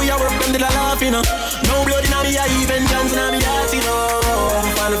 When we are work, them they laugh, you know. No blood in me, I even dance in me heart, you know.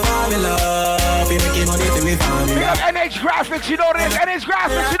 Find a formula, we making money to me family. We have NH Graphics, you know this. NH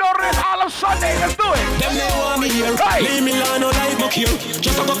Graphics, you know this. All of Sunday, let's do it. Them they want me here, leave me alone, no life book here.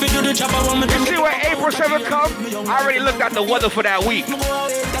 Just a go fit do the job, I want me. You see when April 7th come? I already looked at the weather for that week.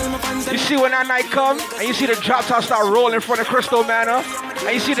 You see when that night come, and you see the drop top start rolling in front of Crystal Manor,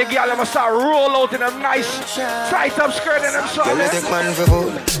 and you see the girl them start roll out in them nice tight up skirt and them something. Take man for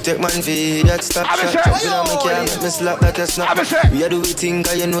food, take man for that stop shot. Me slap that a snap. We are do we think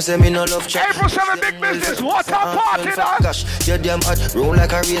I you know say me no love chat. April 7th big business, what a party that. Gosh, you're damn hot, roll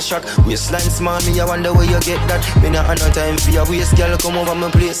like a race track. Waistline small, me I wonder where you get that. Me not have no time for your waist, girl, come over my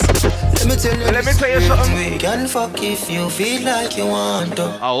place. Let me tell you something. We can fuck if you feel like you want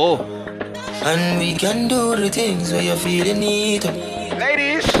to. Oh. And we can do the things where you feel the need to.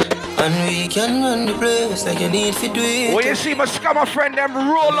 Ladies. And we can run the place like you need to do it. When you see my scammer friend them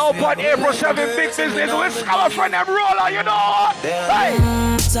roll up on April 7th big business, when scammer friend them roll out, you know. Hey.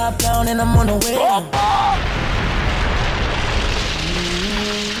 Top down and I'm on the way.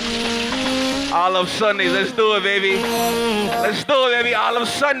 All of Sundays, let's do it, baby. Let's do it, baby. All of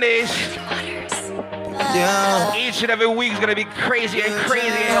Sundays. Yeah. Each and every week is gonna be crazy and crazy.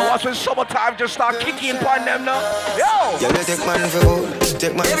 And watch when summertime just start kicking upon them now. Yo! Yeah, me take man for good.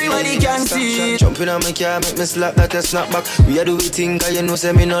 Take man. Everybody can see. Jumping on my car, make me slap that a snap back. We are do we think, you know,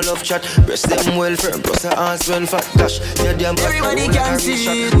 say me no love chat. Breast them well firm, plus her ass well fat. Dash, yeah, damn. Everybody can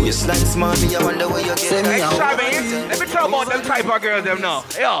see. You slide smart, me, I wonder where you get me out. Let me tell about them type of girls, them now.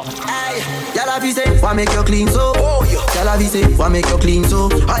 Yo. Y'all have you say, why make you clean so? Y'all have you say, why make you clean so?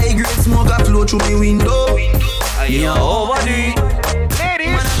 I grade smoke a flow through me window. Yeah, overdo.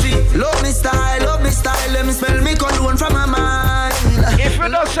 Ladies, love me style, let me smell me cologne from my mind. If you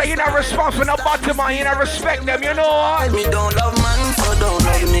don't say you're not responsible for no bottom man, you not respect them, you know what? Me don't love man, so don't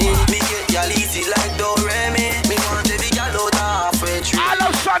love me. Me get y'all easy like Doremi. Me want to be y'all out halfway tree. I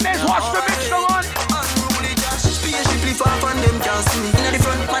love Sundays, watch the mix, no one. Unruly Josh, spaceship far from them can't see me. In the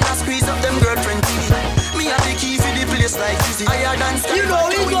front, man, I squeeze up them girlfriend TV. Me have the key for the place like easy. Higher than sky. You know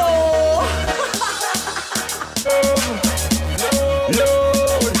we go.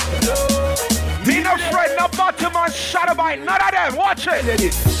 Me no friend, no bottom man, shadow by none of them. Watch it.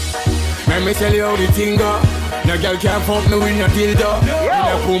 Let me tell you how the thing go. No girl can't fuck me with no dildo. Me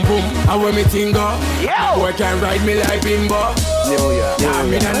no boom boom, how when me thing go. No boy can ride me like bimbo. Yeah,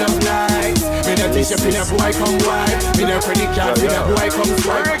 me no fly. Me no teach up in a boy come wide. Me no credit card, me no boy come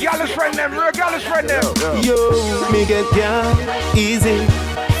swipe. Regardless friend them, regardless friend them. Yo, me get down easy.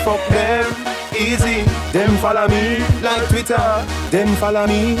 Fuck them easy. Them follow me like Twitter. Them follow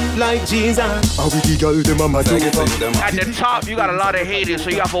me like Jesus. How we the girl them a mad. At the top, you got a lot of haters, so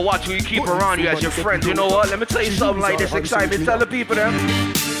you have to watch who you keep around you as your friends. You know what? Let me tell you something like this. Excitement. Tell the people them.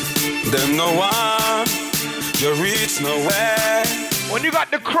 Them no one, you reach nowhere. When you got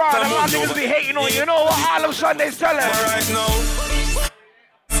the crowd, a lot of niggas be hating on you. You know what? All of Sundays tell them. Right now,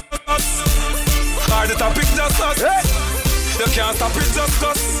 are the topic just us? You can't stop it just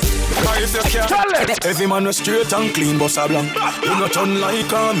us. If you can't. Every man was straight and clean, bossa blanc. You not turn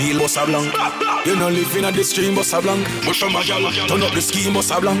like a meal, bossa blanc. You not live in the stream, bossa blanc. But from a gal, turn up the scheme,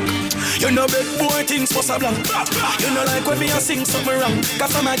 bossa blanc. You know big boy things, bossa blanc. You know like when me a sing something wrong.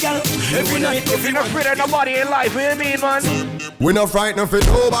 Cause I'm a gal, every night, if you not afraid of nobody in life, what do you mean, man? We not frightened for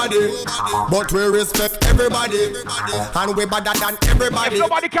nobody, but we respect everybody, and we better than everybody. If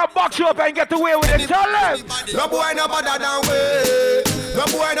nobody can box you up and get away with it, tell them. No boy no better than we. No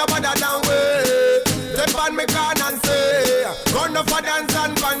boy no better than we. Step on me can and say, run up for dance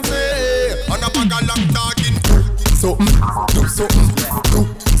and fancy. On a bag of long talking. Do something.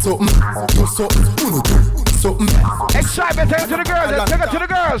 Excitement, take it to the girls, take it to the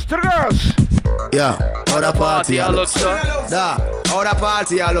girls, to the girls. Yeah, all the party I look so. Da, all the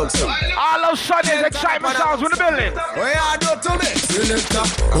party I look so. All of Sundays, Xsytment Soundz with the building. Where you do to me? Selector,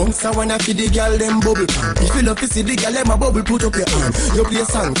 bounce a wanna feed the girl them bubble. If you love to see the girl them a bubble, put up your hand. You play a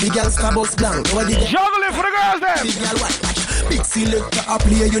song, the girl Starbucks blank. Juggling for the girls then. The girl watch. Big selector a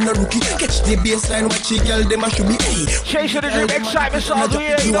player, you no rookie. Catch the baseline, watch the girl them a should be. Chase the dream, Xsytment Soundz, we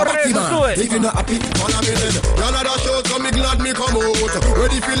ain't no ready to do it. If you not happy, follow me then. Y'all not a show, so me glad me come out.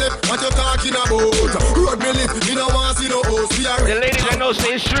 Ready Philip, what you talking about? Road me live, me no want see no host. The ladies that know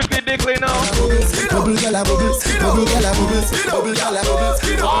say strictly dickly now. Bubble gala bubbles, bubble gala bubbles, bubble gala bubbles.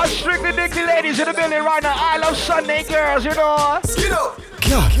 All strictly dickly ladies in the building right now. I love Sunday girls, you know.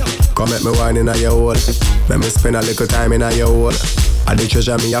 Come make me wine in a your hole. Let me spend a little time in a your hole. I the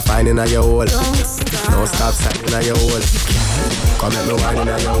treasure me a find in a your hole. No stop sign in a your hole. Come make me wine in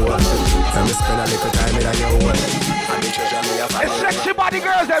a your hole. Let me spend a little time in a your hole. I the treasure me a find. It's sexy body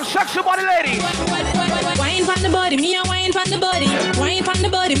girls, them sexy body ladies. Wine from the body, me a wine from the body. Wine from the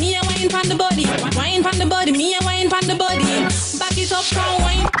body, me a wine from the body. Wine from the body, me a wine from the body. Back it up, strong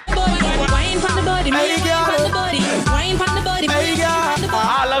wine from the body. Wine from the body, me a wine from the body. Wine from the body, me a wine from the body.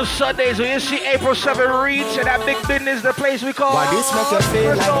 I love Sundays when you see April 7 reach and that big business, the place we call. Why this make you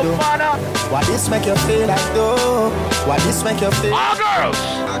feel like though? Why this make you feel like though? Why this make you feel? All girls.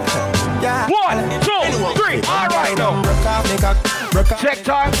 Yeah. 1, 2, 3. All right, now. Check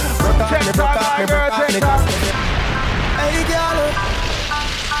time. Check time, my girl. Check time. Hey, girl.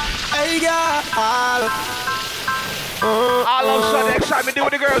 Hey, girl. I love Sunday Xsytment. Do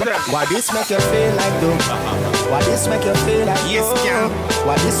with the girls then. Why this make you feel like though? Why this make you feel like yes, girl.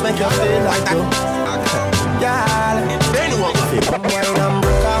 Why this make you feel like though? Girl, wine and broke off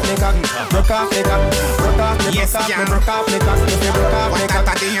me cock, broke off me cock, broke off me, yes, broke off me cock,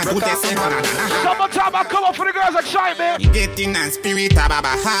 broke off me cock. Summertime, I come up for the girls Xsytment. You get in a spirit, baba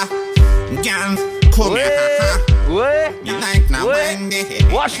ha, girl, come here, ha ha. You like now, wine the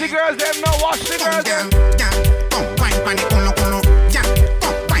watch the girls them now, watch the girls them. Come wine panic, kolo kolo, yeah.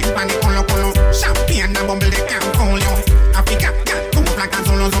 Come wine panic, kolo kolo. Champagne and bubble they can't call you. Africa, yeah. Come like a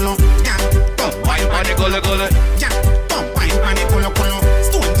solo solo, yeah. Come wine panic. Do the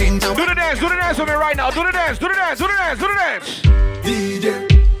dance with me right now. Do the dance. DJ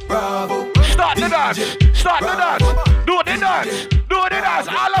Bravo. Start the dance. Do the dance.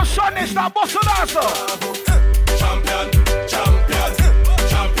 All of Sunday, start bust the dancer.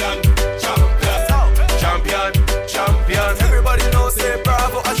 Champion. Everybody knows say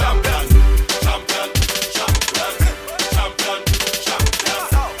Bravo a champion.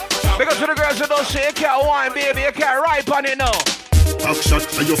 Because to the girls who don't say you can't wine, baby, you can't ride on it now. Back shot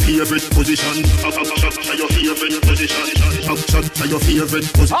to your favorite position. Back shot to your favorite position. Back shot to your favorite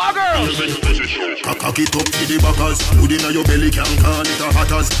position. All girls. Cock it up to the backers. Put in your belly, can call it a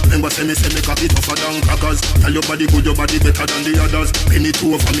hatters. Remember say me cock it tougher than crackers. Tell your body good, your body better than the others. Penny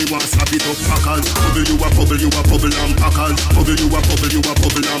two for me, want slap it up packers. Bubble you a bubble and packers. Bubble you a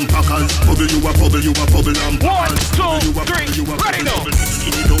bubble and packers. Bubble you a bubble and packers. 1, 2, 3, ready now.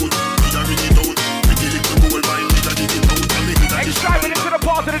 Skin it out, ring it out. Pretty little gold mine, nigga dig it out. Excitement into the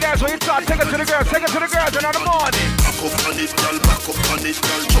part of the dance when you start. Take it to the girls in the morning. Back up on it, girl, choke on it,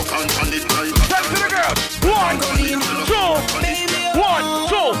 girl. Take it to the girls. 1,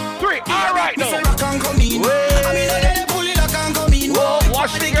 2, 3. All right now.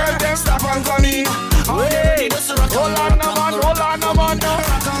 Watch the girls them stop and come in. Wait, hold on, no man.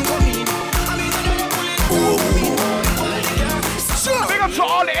 Big up to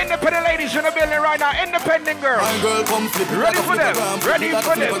all the independent ladies in the building right now. Independent girls. Girl, come flip it. Ready for them.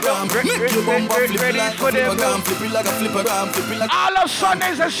 All of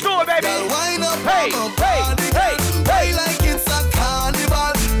Sundays and store, baby. Hey. Like it's a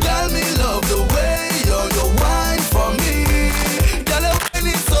carnival. Girl, me love the way you wine for me. Girl, your wine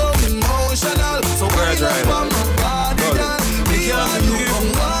is so emotional. So wine up on my body, girl. Me want you to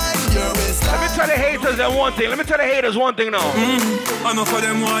wine your waistline. Let me tell the haters one thing now. I know for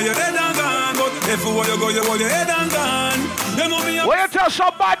them why you're dead and gone, but everywhere you go, you're head and gone. You know me. When you tell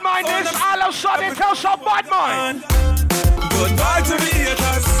some bad mind this, all of a sudden tell some bad mind. Goodbye to the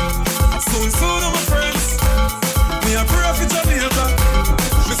haters. Soon, my friends. Me a profit of later.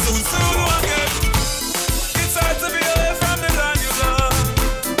 Me soon again. It's hard to be away from the land you love.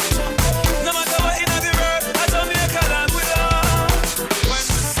 No matter what in the world, I don't make a land with love.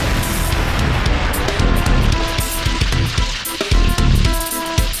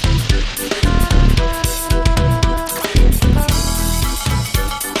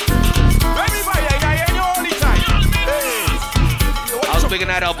 Picking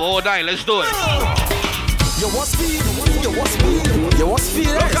that up all night, let's do it. You want speed?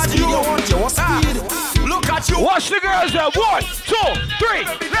 Look at you. Look at you. Watch the girls there. 1, 2, 3,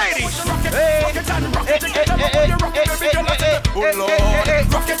 ladies.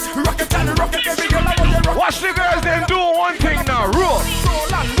 Watch the girls then do one thing now. Roll.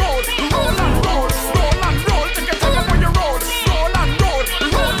 Roll and roll. Take your time when you roll. Roll and roll.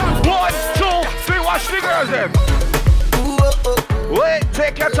 1, 2, 3. Watch the girls then. Wait,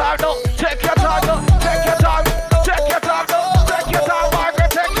 take your time, Margaret, take your time,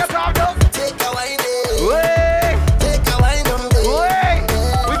 Wait,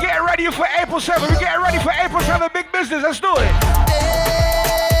 we're getting ready for April 7th, big business, let's do it.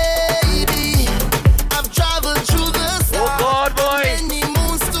 Baby, I've traveled through the sky. Oh God, boy. Many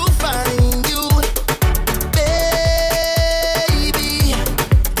moons to find you. Baby,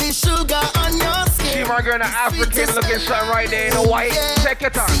 the sugar on your skin. See my girl in the African looking something right there in the white. Take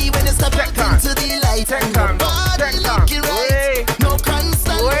your time. Take time. Wait. No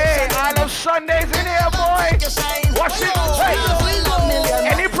constant. Wait, all of Sundays in here, boy. Watch it. Hey.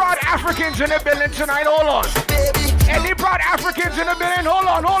 Any proud Africans in the building tonight? Hold on. Any proud Africans in the building? Hold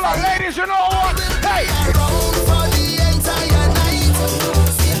on. Ladies, you know what? Hey.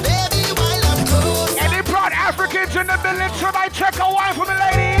 Any proud Africans in the building tonight? Check a wine for me,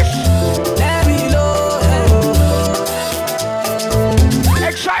 ladies.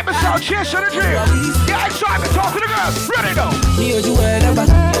 Xsytment Soundz, cheers to the dream. Yeah, Xsytment, talk to the girls. Ready go.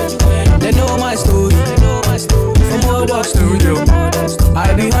 They know my story. From old dog studio,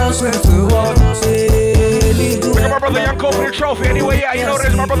 I be hustling to walk. Pick up my brother Young Cole for the trophy. Anyway, yeah, you know this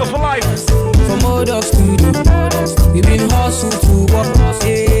is my brother for life. From old dog studio, we been hustling to walk.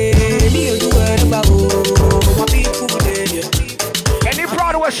 Any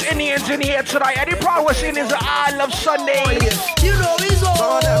proud West Indians in here tonight? Any proud West Indians? I love Sundays. You know it's all.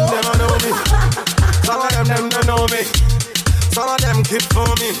 Some of them never know me. Some of them don't know me. Some of them keep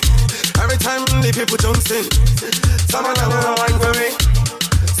for me. Every time the people jump in, some of them don't like for me.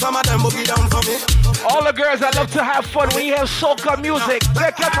 some of them boogie down for me. All the girls that love to have fun when you hear soca music,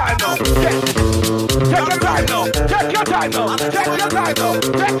 take your time now. Take your time now. Take your time now. Take your time now.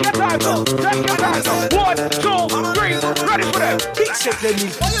 Take your time now. Take your time now. 1, 2, 3, ready for them. Big shit, let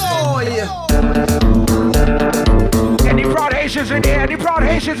me. Any proud Haitians in here? Any proud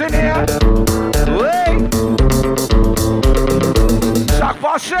Haitians in here? Wait. Sac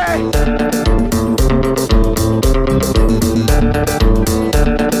passé.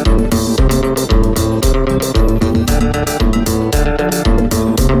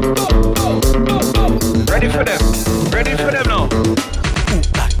 Ready for them. Ready for them now.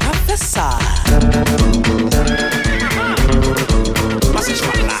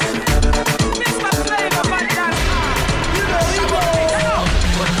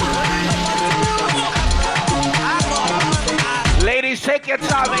 Ladies, take your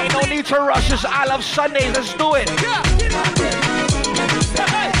time. Ain't no need to rush. It's I Love Sundays. Let's do it.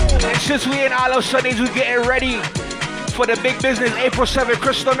 And since we in I Love Sundays, we getting ready for the big business. April 7th,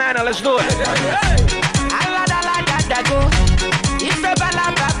 Crystal Manor. Let's do it.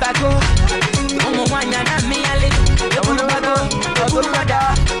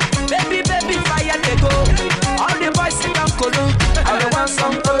 Baby, baby, fire they go. All the boys sit down colo. I want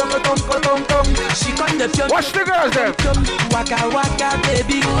some she come the field. Watch the girls there. Waka waka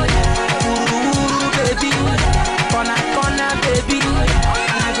baby. Ooh, baby. Corner corner baby.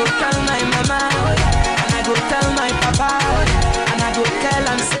 And I go tell my mama. And I go tell my papa. And I go tell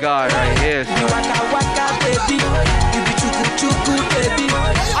him. God right here. Waka waka baby. You be chuku chuku baby.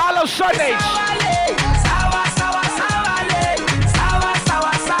 I Love Sundays.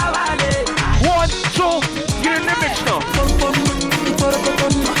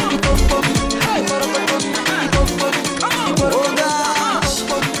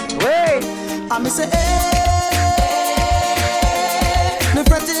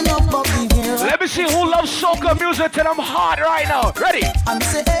 Let me see who loves soca music till I'm hot right now. Ready?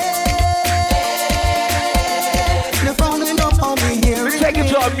 Let's take it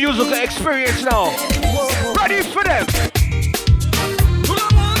to a musical experience now. Ready for them?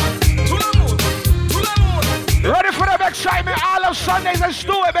 Ready for them Xsytment? I Love Sundays. Let's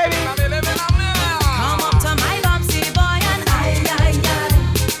do it, baby. Come up to my bumpsy boy and I.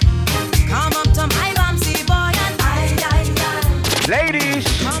 Come up to my bumpsy boy and I. Ladies.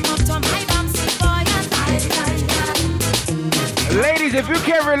 Come up to my bumpsy boy and I. Ladies, if you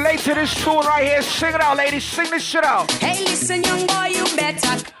can relate to this tune right here, sing it out, ladies. Sing this shit out. Hey, listen, young boy, you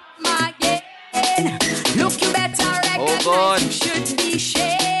better come again. Look, you better recognize you should be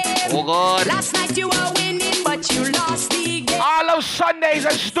shamed. Oh God. Last night you were winning, but you lost the game. I Love Sundays.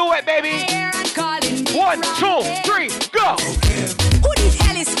 Let's do it, baby. 1, 2, 3, go. Who the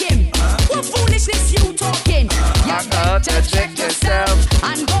hell is Kim? What foolishness you talking? You better check yourself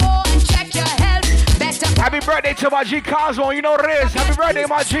and go and check your health. Better. Happy birthday to my G Cosmo. You know what it is. Happy birthday,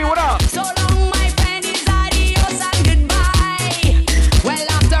 my G. What up? So long, my friend, is adios and goodbye. Well,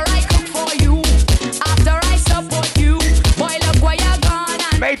 after I cook for you, after I support you, boy, look where you're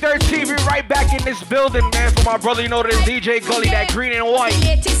gone. May 13th, we right back in this building, man. For my brother, you know this DJ Gully, that green and white.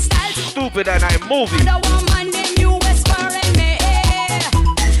 Stupid that night movie.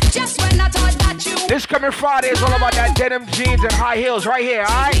 This coming Friday is all about that denim jeans and high heels right here,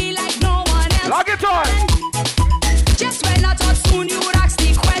 alright? Log it on. Just when I thought soon you would ask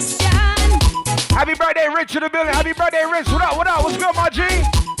the question. Happy birthday, Rich, in the building. Happy birthday, Rich. What up, what up? What's good, my G?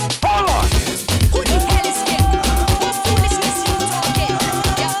 Hold on. Who the hell is Kim? What foolishness you talking?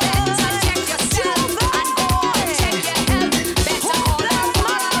 You better check yourself and go and check your health. Better all around.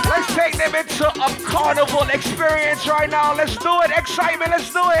 Let's take them into a carnival experience right now. Let's do it. Xsytment, let's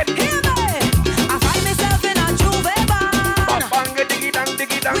do it. I find myself in a Juve bar. Banga diggy dang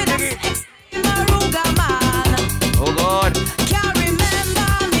diggy dang diggy. Maruga man. Oh God. Can't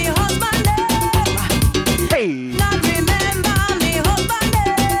remember me husband name. Hey. Not remember me husband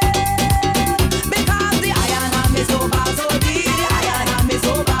name. Because the iron hand is over so deep. The iron hand is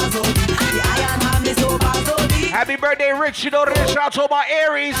over so deep. The iron hand is over so deep. Happy birthday, Rich. You know this. Shout out to all my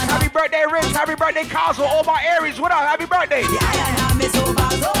Aries. Happy birthday, Rich. Happy birthday, Cosmo. All my Aries. What up? Happy birthday. The iron hand is over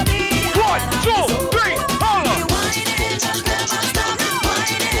so deep. 1, 2, 3, hold on.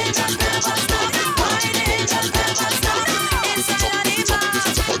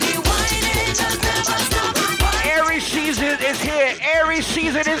 Aries season is here. Aries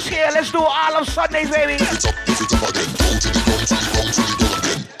season is here. Let's do I Love Sundays, baby.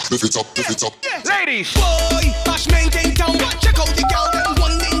 Ladies. Boy, bash maintain down. Check out the gal them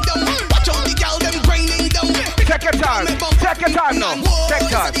winding down. Watch out the gal them grinding down. Take your time. Take your time now. Take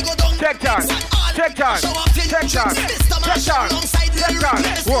time. Take time. Take time. Take time. Take time. Take time.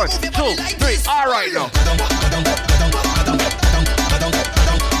 1, 2, 3. All right now.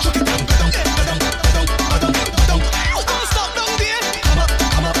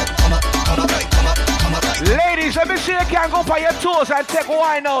 Ladies, let me see you can go by your toes and take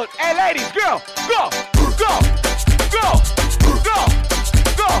wine out. Hey, ladies, go, go, go, go, go,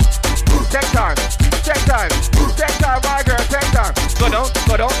 go. Take time, take time, take time, my girl, take time. Go down,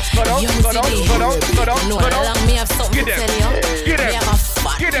 go down, go down, go down, go down, go down, go down. Me have something to tell you. Get them,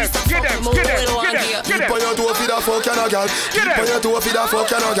 get them, get them, get them, get them, get them. Keep on your toe for that fuck and a gal. Keep on your toe for that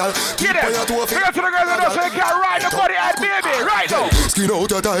fuck and a gal. Keep on your toe for. Bring it to the girls that know so you can ride the body and baby, right now. Skin out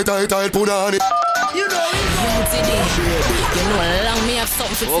your tight, put on it. You know, you know, long me have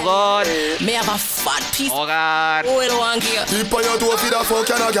something to Oh God. Me have a fat piece. Oh God. Oh, it won't give. Keep on your toe for that fuck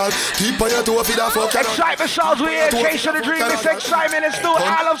and a gal. Keep on your toe for that fuck and a gal. Xsytment Soundz, we here, chasing the dream. This excitement is still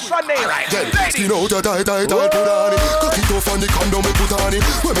all of Sunday, right? Skin out your tight, put on it. Cock it off on the condom, me put on it.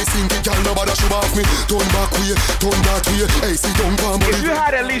 When me sink it, gal, nobody should off me. Turn back way, turn that way. Hey, sit down, come on. If you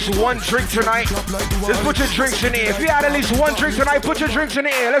had at least one drink tonight, just put your drinks in the air. If you had at least one drink tonight, put your drinks in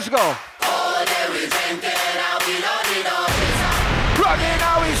the air. Let's go. Plug in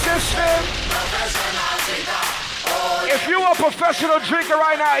our system. If you're a professional drinker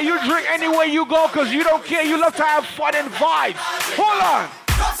right now, you drink anywhere you go because you don't care. You love to have fun and vibes. Hold on.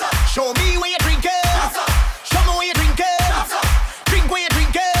 Show me where you drink it. Show me where you drink it. Drink where you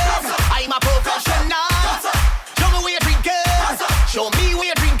drink it. I'm a professional. Show me where you drink it. Show me where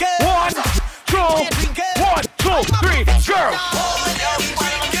you drink it. 1, 2, 1, 2, 3, girls.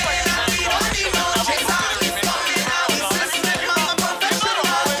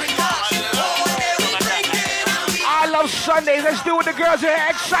 Sundays, let's do with the girls here.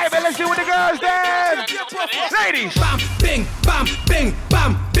 Excitement, let's do with the girls then. Ladies. Bam, bing, bam, bing,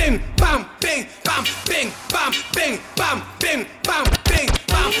 bam, bing, bam, bing, bam, bing, bam, bing, bam, bing, bam, bing,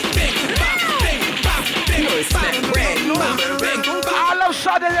 bam, bing, bam, bing, bam, bing, bam, bing, bam, bing. I love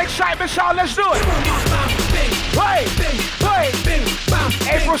Sundays, Xsytment Soundz, let's do it. Wait, wait.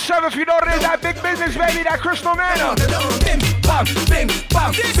 April 7th, you know what it is, that big business, baby, that Crystal Manor. Bam, bing, bam, bing,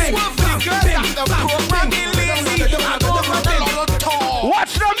 bam, bing,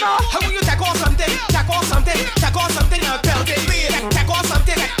 Watch them now. How will you take off something? Take off something. Take off something. Tell me. Take off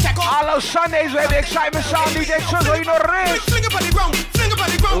something. Take off. All those Sundays, baby. Xsytment Soundz, DJ Chisel, you know what it is. Fling up on the ground. Fling up on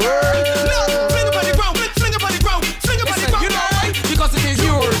the ground. Fling up on the ground. Fling up on the ground. Fling up on the ground. You know why? Because it is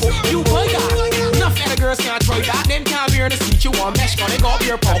yours. You buy that. Enough other girls can't try that. Then can't wear the suit you want. Mesh gonna go up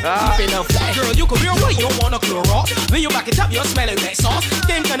your pump. Keep enough flat. Girl, you can wear what you don't want to clear off. When you back it up, you're smelling that sauce.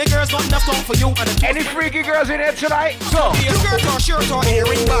 Them kind of girls got enough time for you. Any freaky girls in here tonight? Go. You girls are shirt or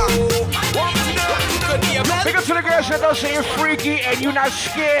earring bar. Pick up to the girls that don't say you're freaky and you're not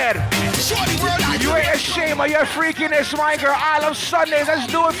scared. You ain't ashamed of your freakiness, my girl. I love Sundays. Let's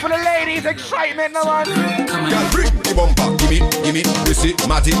do it for the ladies. Excitement, no man. Girl, bring the bumper. Gimme, Missy,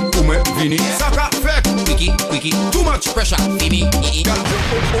 Matty, Ume, Vini. Saka, fake. Wiki, too much pressure. Vini,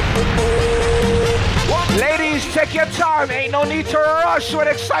 Ladies, take your time. Ain't no need to rush when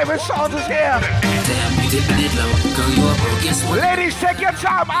Xsytment Soundz is here. Ladies, take your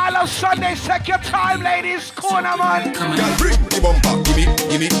time. I love Sundays. Take your time, ladies. Corner, man. Girl, bring the bumper.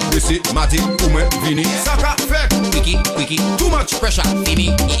 Gimme, Missy, Matty, Ume, Vini. Saka, fake. Wiki, too much pressure.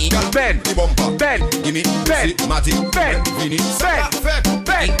 Vini, Ben, the bumper. Ben, Gimme, Ben, Missy, Matty, Ben, Vini. Ben, Saka, fake.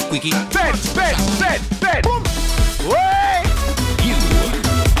 Ben, Wiki, Ben, Ben. Way.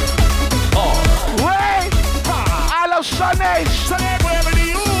 Way. I love Sundays.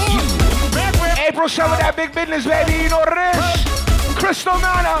 April 7th, that big business, baby. You know what it is. Crystal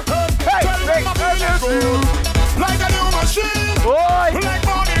Manor. Hey. Like a new machine. Boy. Like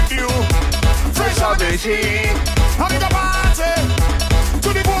morning dew. Fresh out the scene. Having a party. To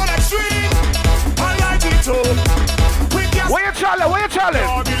the bone extreme. I like it too. What you telling? What you telling?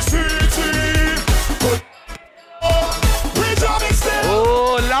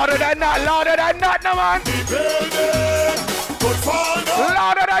 Oh, louder than that, no man.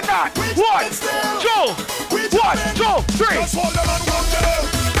 Louder than that. 1, 2, 1, 2, 3. Just hold them and walk them.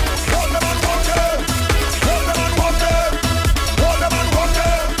 Hold them and walk them. Hold them and walk them. Hold them and walk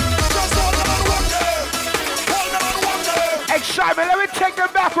them. Just hold them and walk them. Hold them and walk them. Xsytment, let me take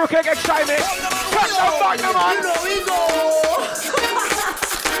them back real quick, Xsytment. Cut them back, no man.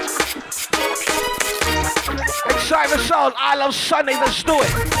 Xsytment Soundz, I love Sundays, let's do it.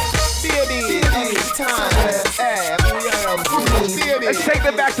 Let's take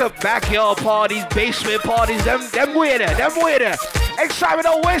them back to backyard parties, basement parties, them way there. Xsytment,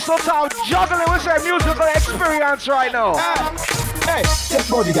 don't waste no time juggling with that musical experience right now. Hey, take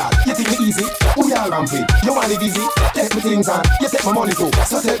body, girl. You think me easy? Who y'all ramping? You want it easy? Take me things on. You take my money too.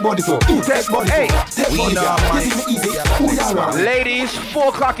 So take body too. Take body too. Take body, girl. You think me easy? Who y'all ramping? Ladies, 4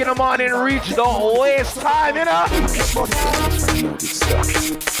 o'clock in the morning, reach. Don't waste time, you know?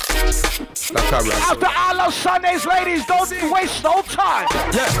 After all those Sundays, ladies, don't waste no time.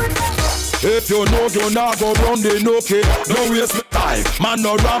 Yeah. If you know you not go round the okay, don't waste my time. Man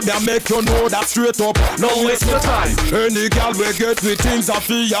no ram them make you know that straight up. Don't waste your time. Any girl we get with things I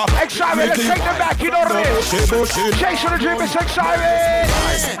feel ya. Xsytment, let's take them back, you know what it is. Chase the dream is Xsytment.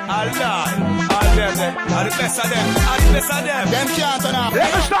 All them, all the best of them, all the best of them. Them can't turn up. Let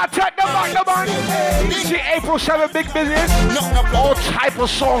me start taking them back, the man. See, April 7, big business. All type of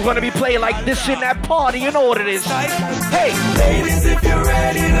songs gonna be played like this in that party, you know what it is. Hey, ladies, if you're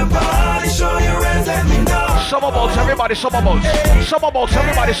ready to party, show your hands, let me know. Summer boats, everybody, summer boats. Summer boats,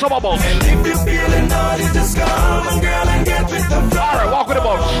 everybody, summer boats. And if you're feeling naughty, just come on, girl, and get with the flow. All right, walk with the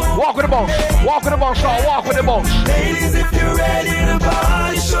boats, walk with the boats, walk with the boats, so walk with the boats. Ladies, if you're ready to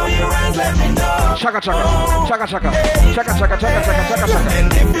party, show your hands, let me know. Chaka chaka, chaka chaka, chaka chaka, chaka chaka, chaka chaka.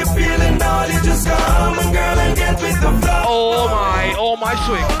 And if you're feeling naughty, just come on, girl, and get with the flow. Oh my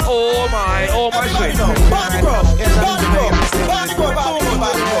swing, oh my swing.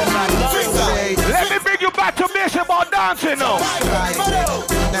 Let me bring you back to this about dancing now.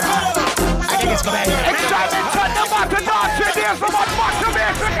 Xsytment, turn them back to dancing. There's some back to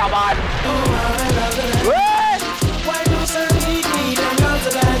music, come on. Why do some need me? Them love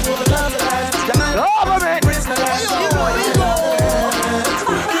the life, love the life. Love it.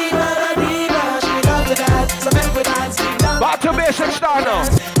 Back to basic style now.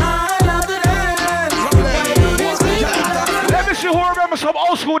 Let me see who remembers some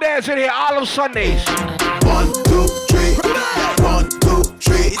old school dancing here all of Sundays. 1, 2, 3. 1, 2,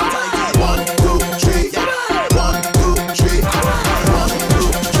 3. 1, 2, 3. 1, 2, 3. 1, 2,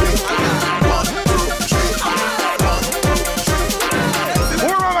 3. 1, 2, 3. Who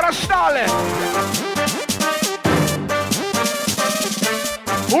remember the style?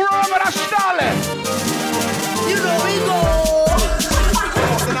 Who remember the style? You know we go.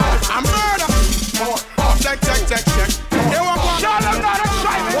 I'm murder. Check. Shut up, not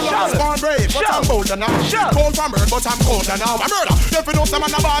Xsytment. Shut up. Brave, but I'm bolder now. Cold from birth, but I'm colder now. I'm murder. If you know some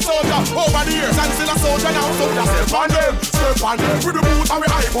man about soldier, over the years and still a soldier now. Soldier step on them. With the boots and we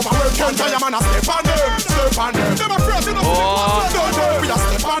hype over work. Can't tell your man a step on them. Them afraid to the don't know we a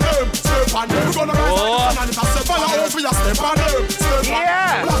step on them. We're gonna rise and it's a step on our own. We a step on them.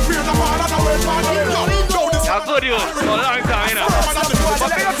 Yeah. Black beard and all and a word on them. That's good, you. For a long time, you know. But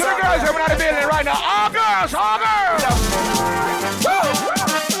big up to the girls coming out of the building right now. All girls, all girls.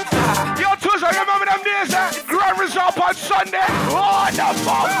 Yo, Tuesday, remember them days, grand result on Sunday? Oh, the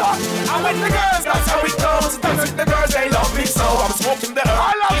fuck. I'm with the girls, that's how it goes. Dance with the girls, they love me so. I'm smoking the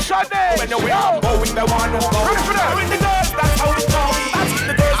I love Sunday. When we are going, the one who goes. Ready for that? I'm with the girls, that's how it goes. Dance with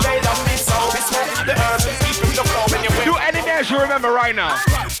the girls, they love me so. We smoking the earth, we keeping the flow when you win. Do any dance you remember right now?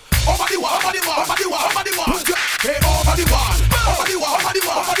 Over the wall, over the wall, over the wall, over the wall. Hey, over the wall, over the wall, over the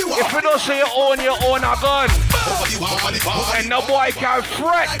wall, over the wall. If you don't say you own a gun. Over the wall, over the wall. And no boy can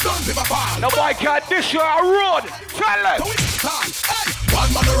fret. No boy can dish you a road. Tell them. Bad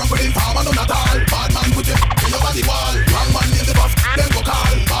man around with him, bad man on a tall. Bad man put your over the wall. Wrong man in the buff, then go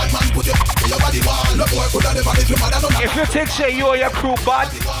call. Bad man put your over the wall. No boy could have never live mother on a. If you think say you or your crew bad,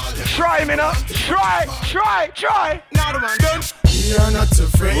 try me now. Try. Now the man done. We are not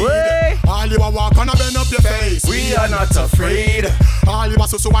afraid. All you a walk and a bend up your face. We are not afraid. All you a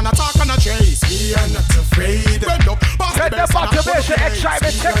so wanna talk and a chase. We are not afraid. Bend up, pass Get the back to basic,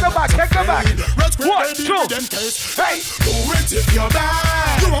 Xsytment. Take them back. 1, 2. Hey, do it if you're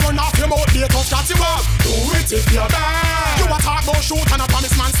bad. You a run off your mouth, they touch that you up. Do it if you're bad. You a talk about shoot and a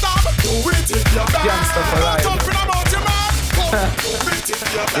promise man stop. Do it if you're bad. Don't talk about your man.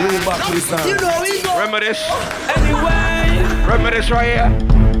 You know we go. Remember this? Anyway. Remember this right here?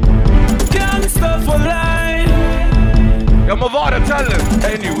 Can't stop for life. Yo, Mavada, tell them.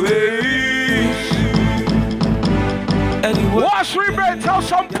 Anyway. Wash rebate, tell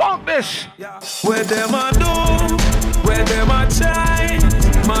some punk this. Where them a do, where them a try.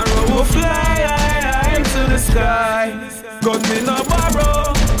 My road will fly to the sky. Got me no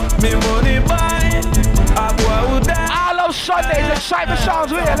borrow, me money buy. A boy would die. All of Sundays, Xsytment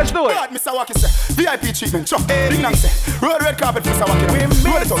Soundz with you. Let's do it. Right, Mr. Wacky say, VIP treatment, chop, big nang say, roll red carpet, Mr. Wacky.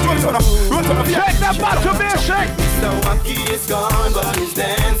 Roll it up, Take that back to basic. Mr. Wacky is gone, but his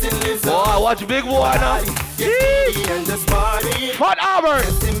dancing lives on. Boy, watch big boy now. And this party. Fat Auburn.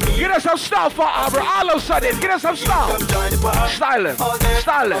 Get us some style for bro. All of a sudden, get us some style. Styling.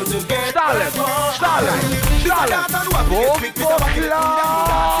 Styling. Styling. Styling. Styling. Oh,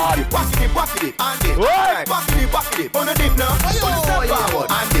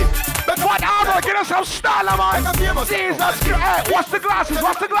 what armor? Get us some style, man. Jesus Christ. What's the glasses?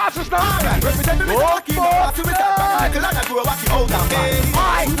 What's the glasses now?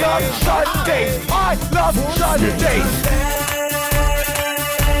 I love Sundays. I love Sundays.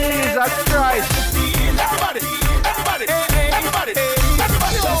 Jesus Christ.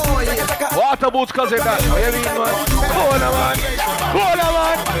 Water boots cousin that. What you mean, man? Cola, man. Cola,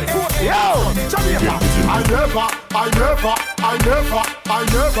 man. Yo.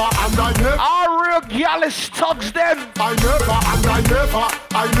 Our real gallus tugs them. Our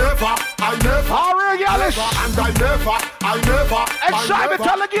real gallus. Xsytment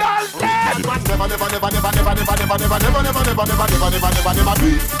tell the girl them.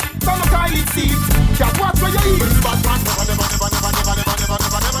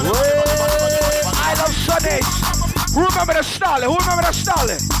 I love Sundays. Who remember the style? Who remember the style?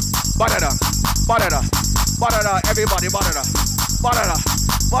 Banana, banana, banana, everybody, banana, banana,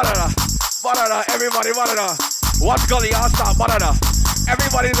 banana, banana, everybody, banana. What's gully? I'll stop, banana.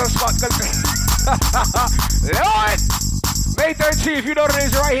 Everybody's on spot. Lord! May 13th, you know what it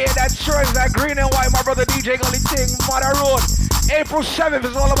is right here. That trends, that green and white, my brother DJ Gully Ting, Mother Road. April 7th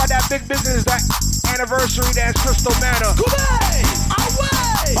is all about that big business, that anniversary dance, Crystal Manor. Away!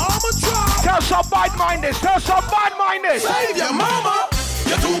 Tell some bad-minders, tell some bad-minders. Save your mama.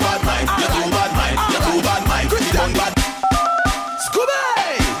 You're too bad mind, you're too bad mind, you're too bad mind, you're too bad.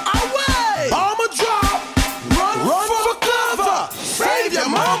 Scooby! Away! Bomber drop! Run for cover! Save your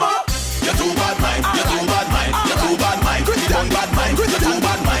mama! You're too bad mind, you're too bad mind, you're too bad mind, you're too bad mind, you're too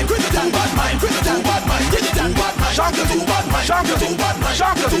bad mind, you're too bad mind, you're too bad mind, you're too bad mind, you're too bad mind, you're too bad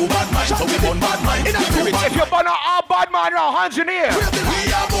mind, you're too bad mind, so we born bad mind. If you're born all bad mind now, hands in the air. We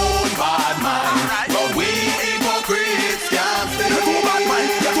are born bad mind, but we hypocrites can't stay. You're too bad mind,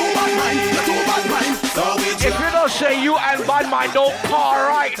 you're too bad mind, you're too bad mind, so we if you don't say you and bad mind don't call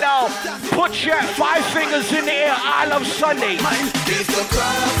right now, put your 5 fingers in the air. I love Sunday. Kiss the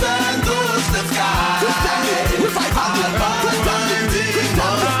cross and touch the sky. We fight bad mind,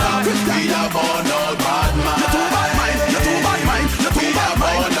 we are born all bad mind. You're too bad mind, you're too bad mind, you're too bad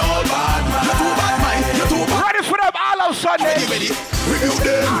mind, all bad mind. You're too bad mind, you're too bad. Ready for them, I love Sunday. Ready. Review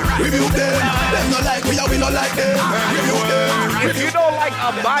them. Them not like we not like them. Review them. If you don't like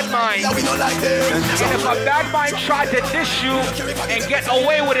a bad mind, we not like them. And if a bad mind tried to dish you and get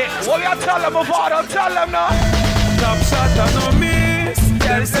away with it, what y'all tell them before? Don't tell them now. Top shot and no miss.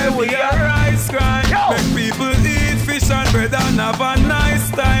 Them say we are rice grind. Make people eat fish and bread and have a nice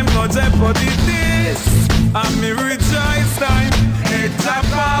time. No jeopardy this. And me rejoice time. Head chop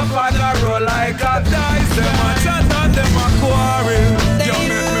off and a roll like a dice. Them a chat and them a quarrel. You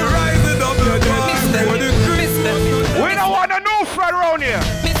make me rise it up your door. We don't want a new friend around here.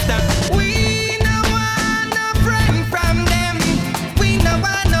 We no want no friend from them. We no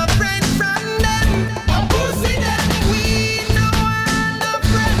want no friend from them. Pussy them. We no want no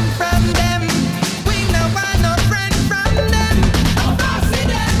friend from them. We no want no friend from them. Pussy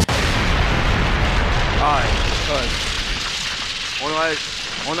them. Alright, cuz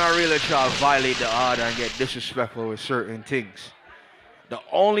when I really try to violate the order and get disrespectful with certain things, the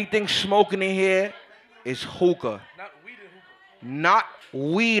only thing smoking in here is hookah. Not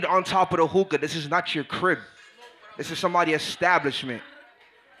weed on top of the hookah. This is not your crib. This is somebody's establishment.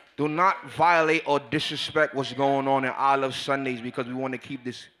 Do not violate or disrespect what's going on in I Love Sundays because we want to keep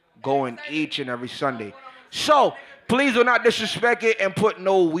this going each and every Sunday. So, please do not disrespect it and put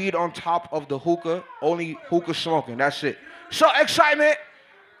no weed on top of the hookah. Only hookah smoking. That's it. So, Xsytment.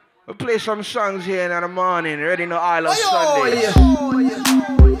 We'll play some songs here in the morning. Ready? No I Love Sundays.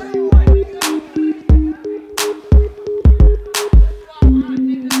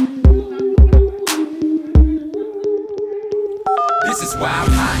 This is why I'm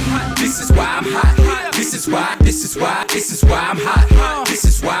hot. This is why I'm hot. This is why I'm hot. This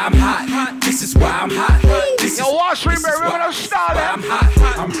is why I'm hot. This is why I'm hot. This is watch me, baby. We're gonna start it. I'm hot.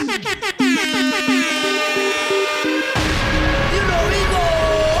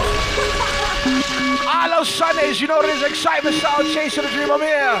 I Love Sundays. You know what it is? Xsytment Soundz, chasing the dream. I'm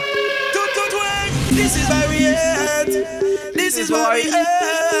here. This is where we at. This is where we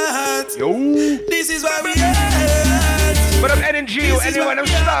at. Yo. This is where we at. But I'm NG, anyone I'm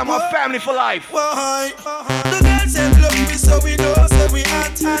star, my family for life. Why? The girls have love me, so we know, so we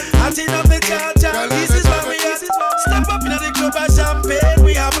hot. Hot enough the cha-cha. This is where we at. Step up in the club and champagne,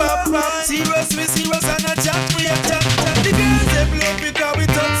 we have pop. Serious, we serious and a chat, we a chat. The girls have love me, cause we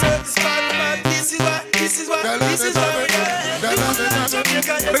talk so.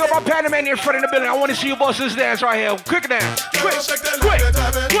 right in front of the building. I want to see you bust this dance right here. Quick dance. Quick. Shake that Quick.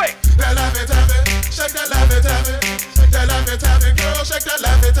 Quick. That laffy taffy. Shake that laffy taffy. Shake that laffy taffy. Girl, shake that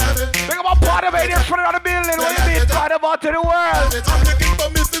laffy taffy. Think about part of it in front of the building. What you mean part of out to the world? I'm looking for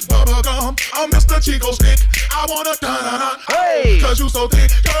Mrs. Bubblegum. I'm Mr. Chico Stick. I wanna dun-dun-dun. Hey. Cause you so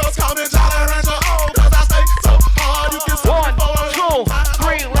thick. Girls call me Jolly Rancher. Oh, cause I stay so hard. You can see 1, 2,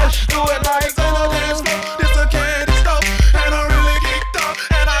 3, let's do it like this a candy stuff. And I'm really geeked up.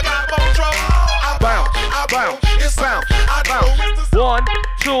 And I got more trouble. I bounce. It's bounce. I bounce. 1,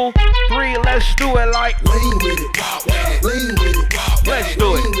 2, 3, let's do it like lean with it. Lean with it. Let's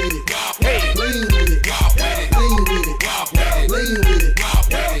do it. Hey. Lean with it. Lean with it. Lean with it.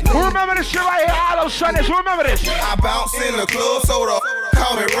 Who remember this shit right here? All those Sundays. Who remember this? I bounce in the club, soda.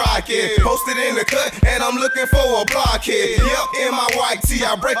 Call me Rocket. Posted in the cut, and I'm looking for a blockhead. Yep, in my white tee,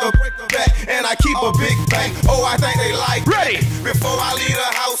 I break a back, and I keep a big bang. Oh, I think they like ready. Before I leave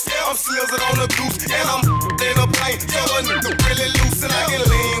the house, I'm slizzing on the goose, and I'm in a plane. So a nigga really loose, and I can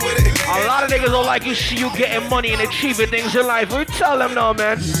lean with it. A lot of niggas don't like you see you getting money and achieving things in life. We tell them no,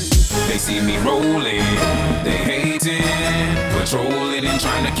 man. They see me rolling, they hating, patrolling and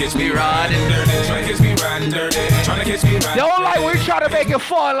trying to catch me riding dirty, trying to catch me riding dirty, trying to catch me riding dirty. They don't like we try to make it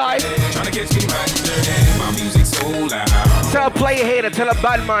fun, like trying to catch me riding dirty. My music's so loud. Tell a player hater, tell a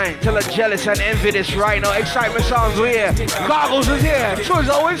bad mind, tell a jealous and envious right now. Xsytment Soundz, we here. Goggles is here. Truth's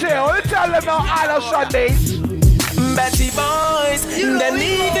always here. We tell them now all of Sundays. Betty boys, them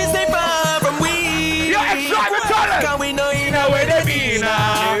need is they far from we. Yo, Xsytment Soundz. Can we know in a way they be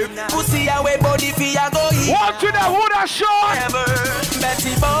now? Pussy away body fi a go eat. Walk to the wood and short.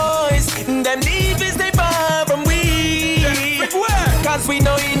 Betty boys, them need is they far from we. Cause we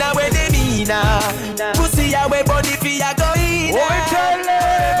know in a way they be now. Pussy away body fi a go eat. We tell them.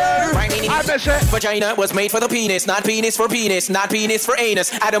 Vagina was made for the penis, not penis for penis, not penis for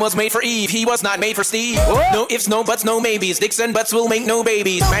anus. Adam was made for Eve, he was not made for Steve. What? No ifs, no buts, no maybes. Dicks and butts will make no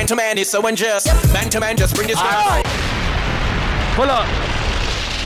babies. Man to man is so unjust. Man to man just bring this. Pull up.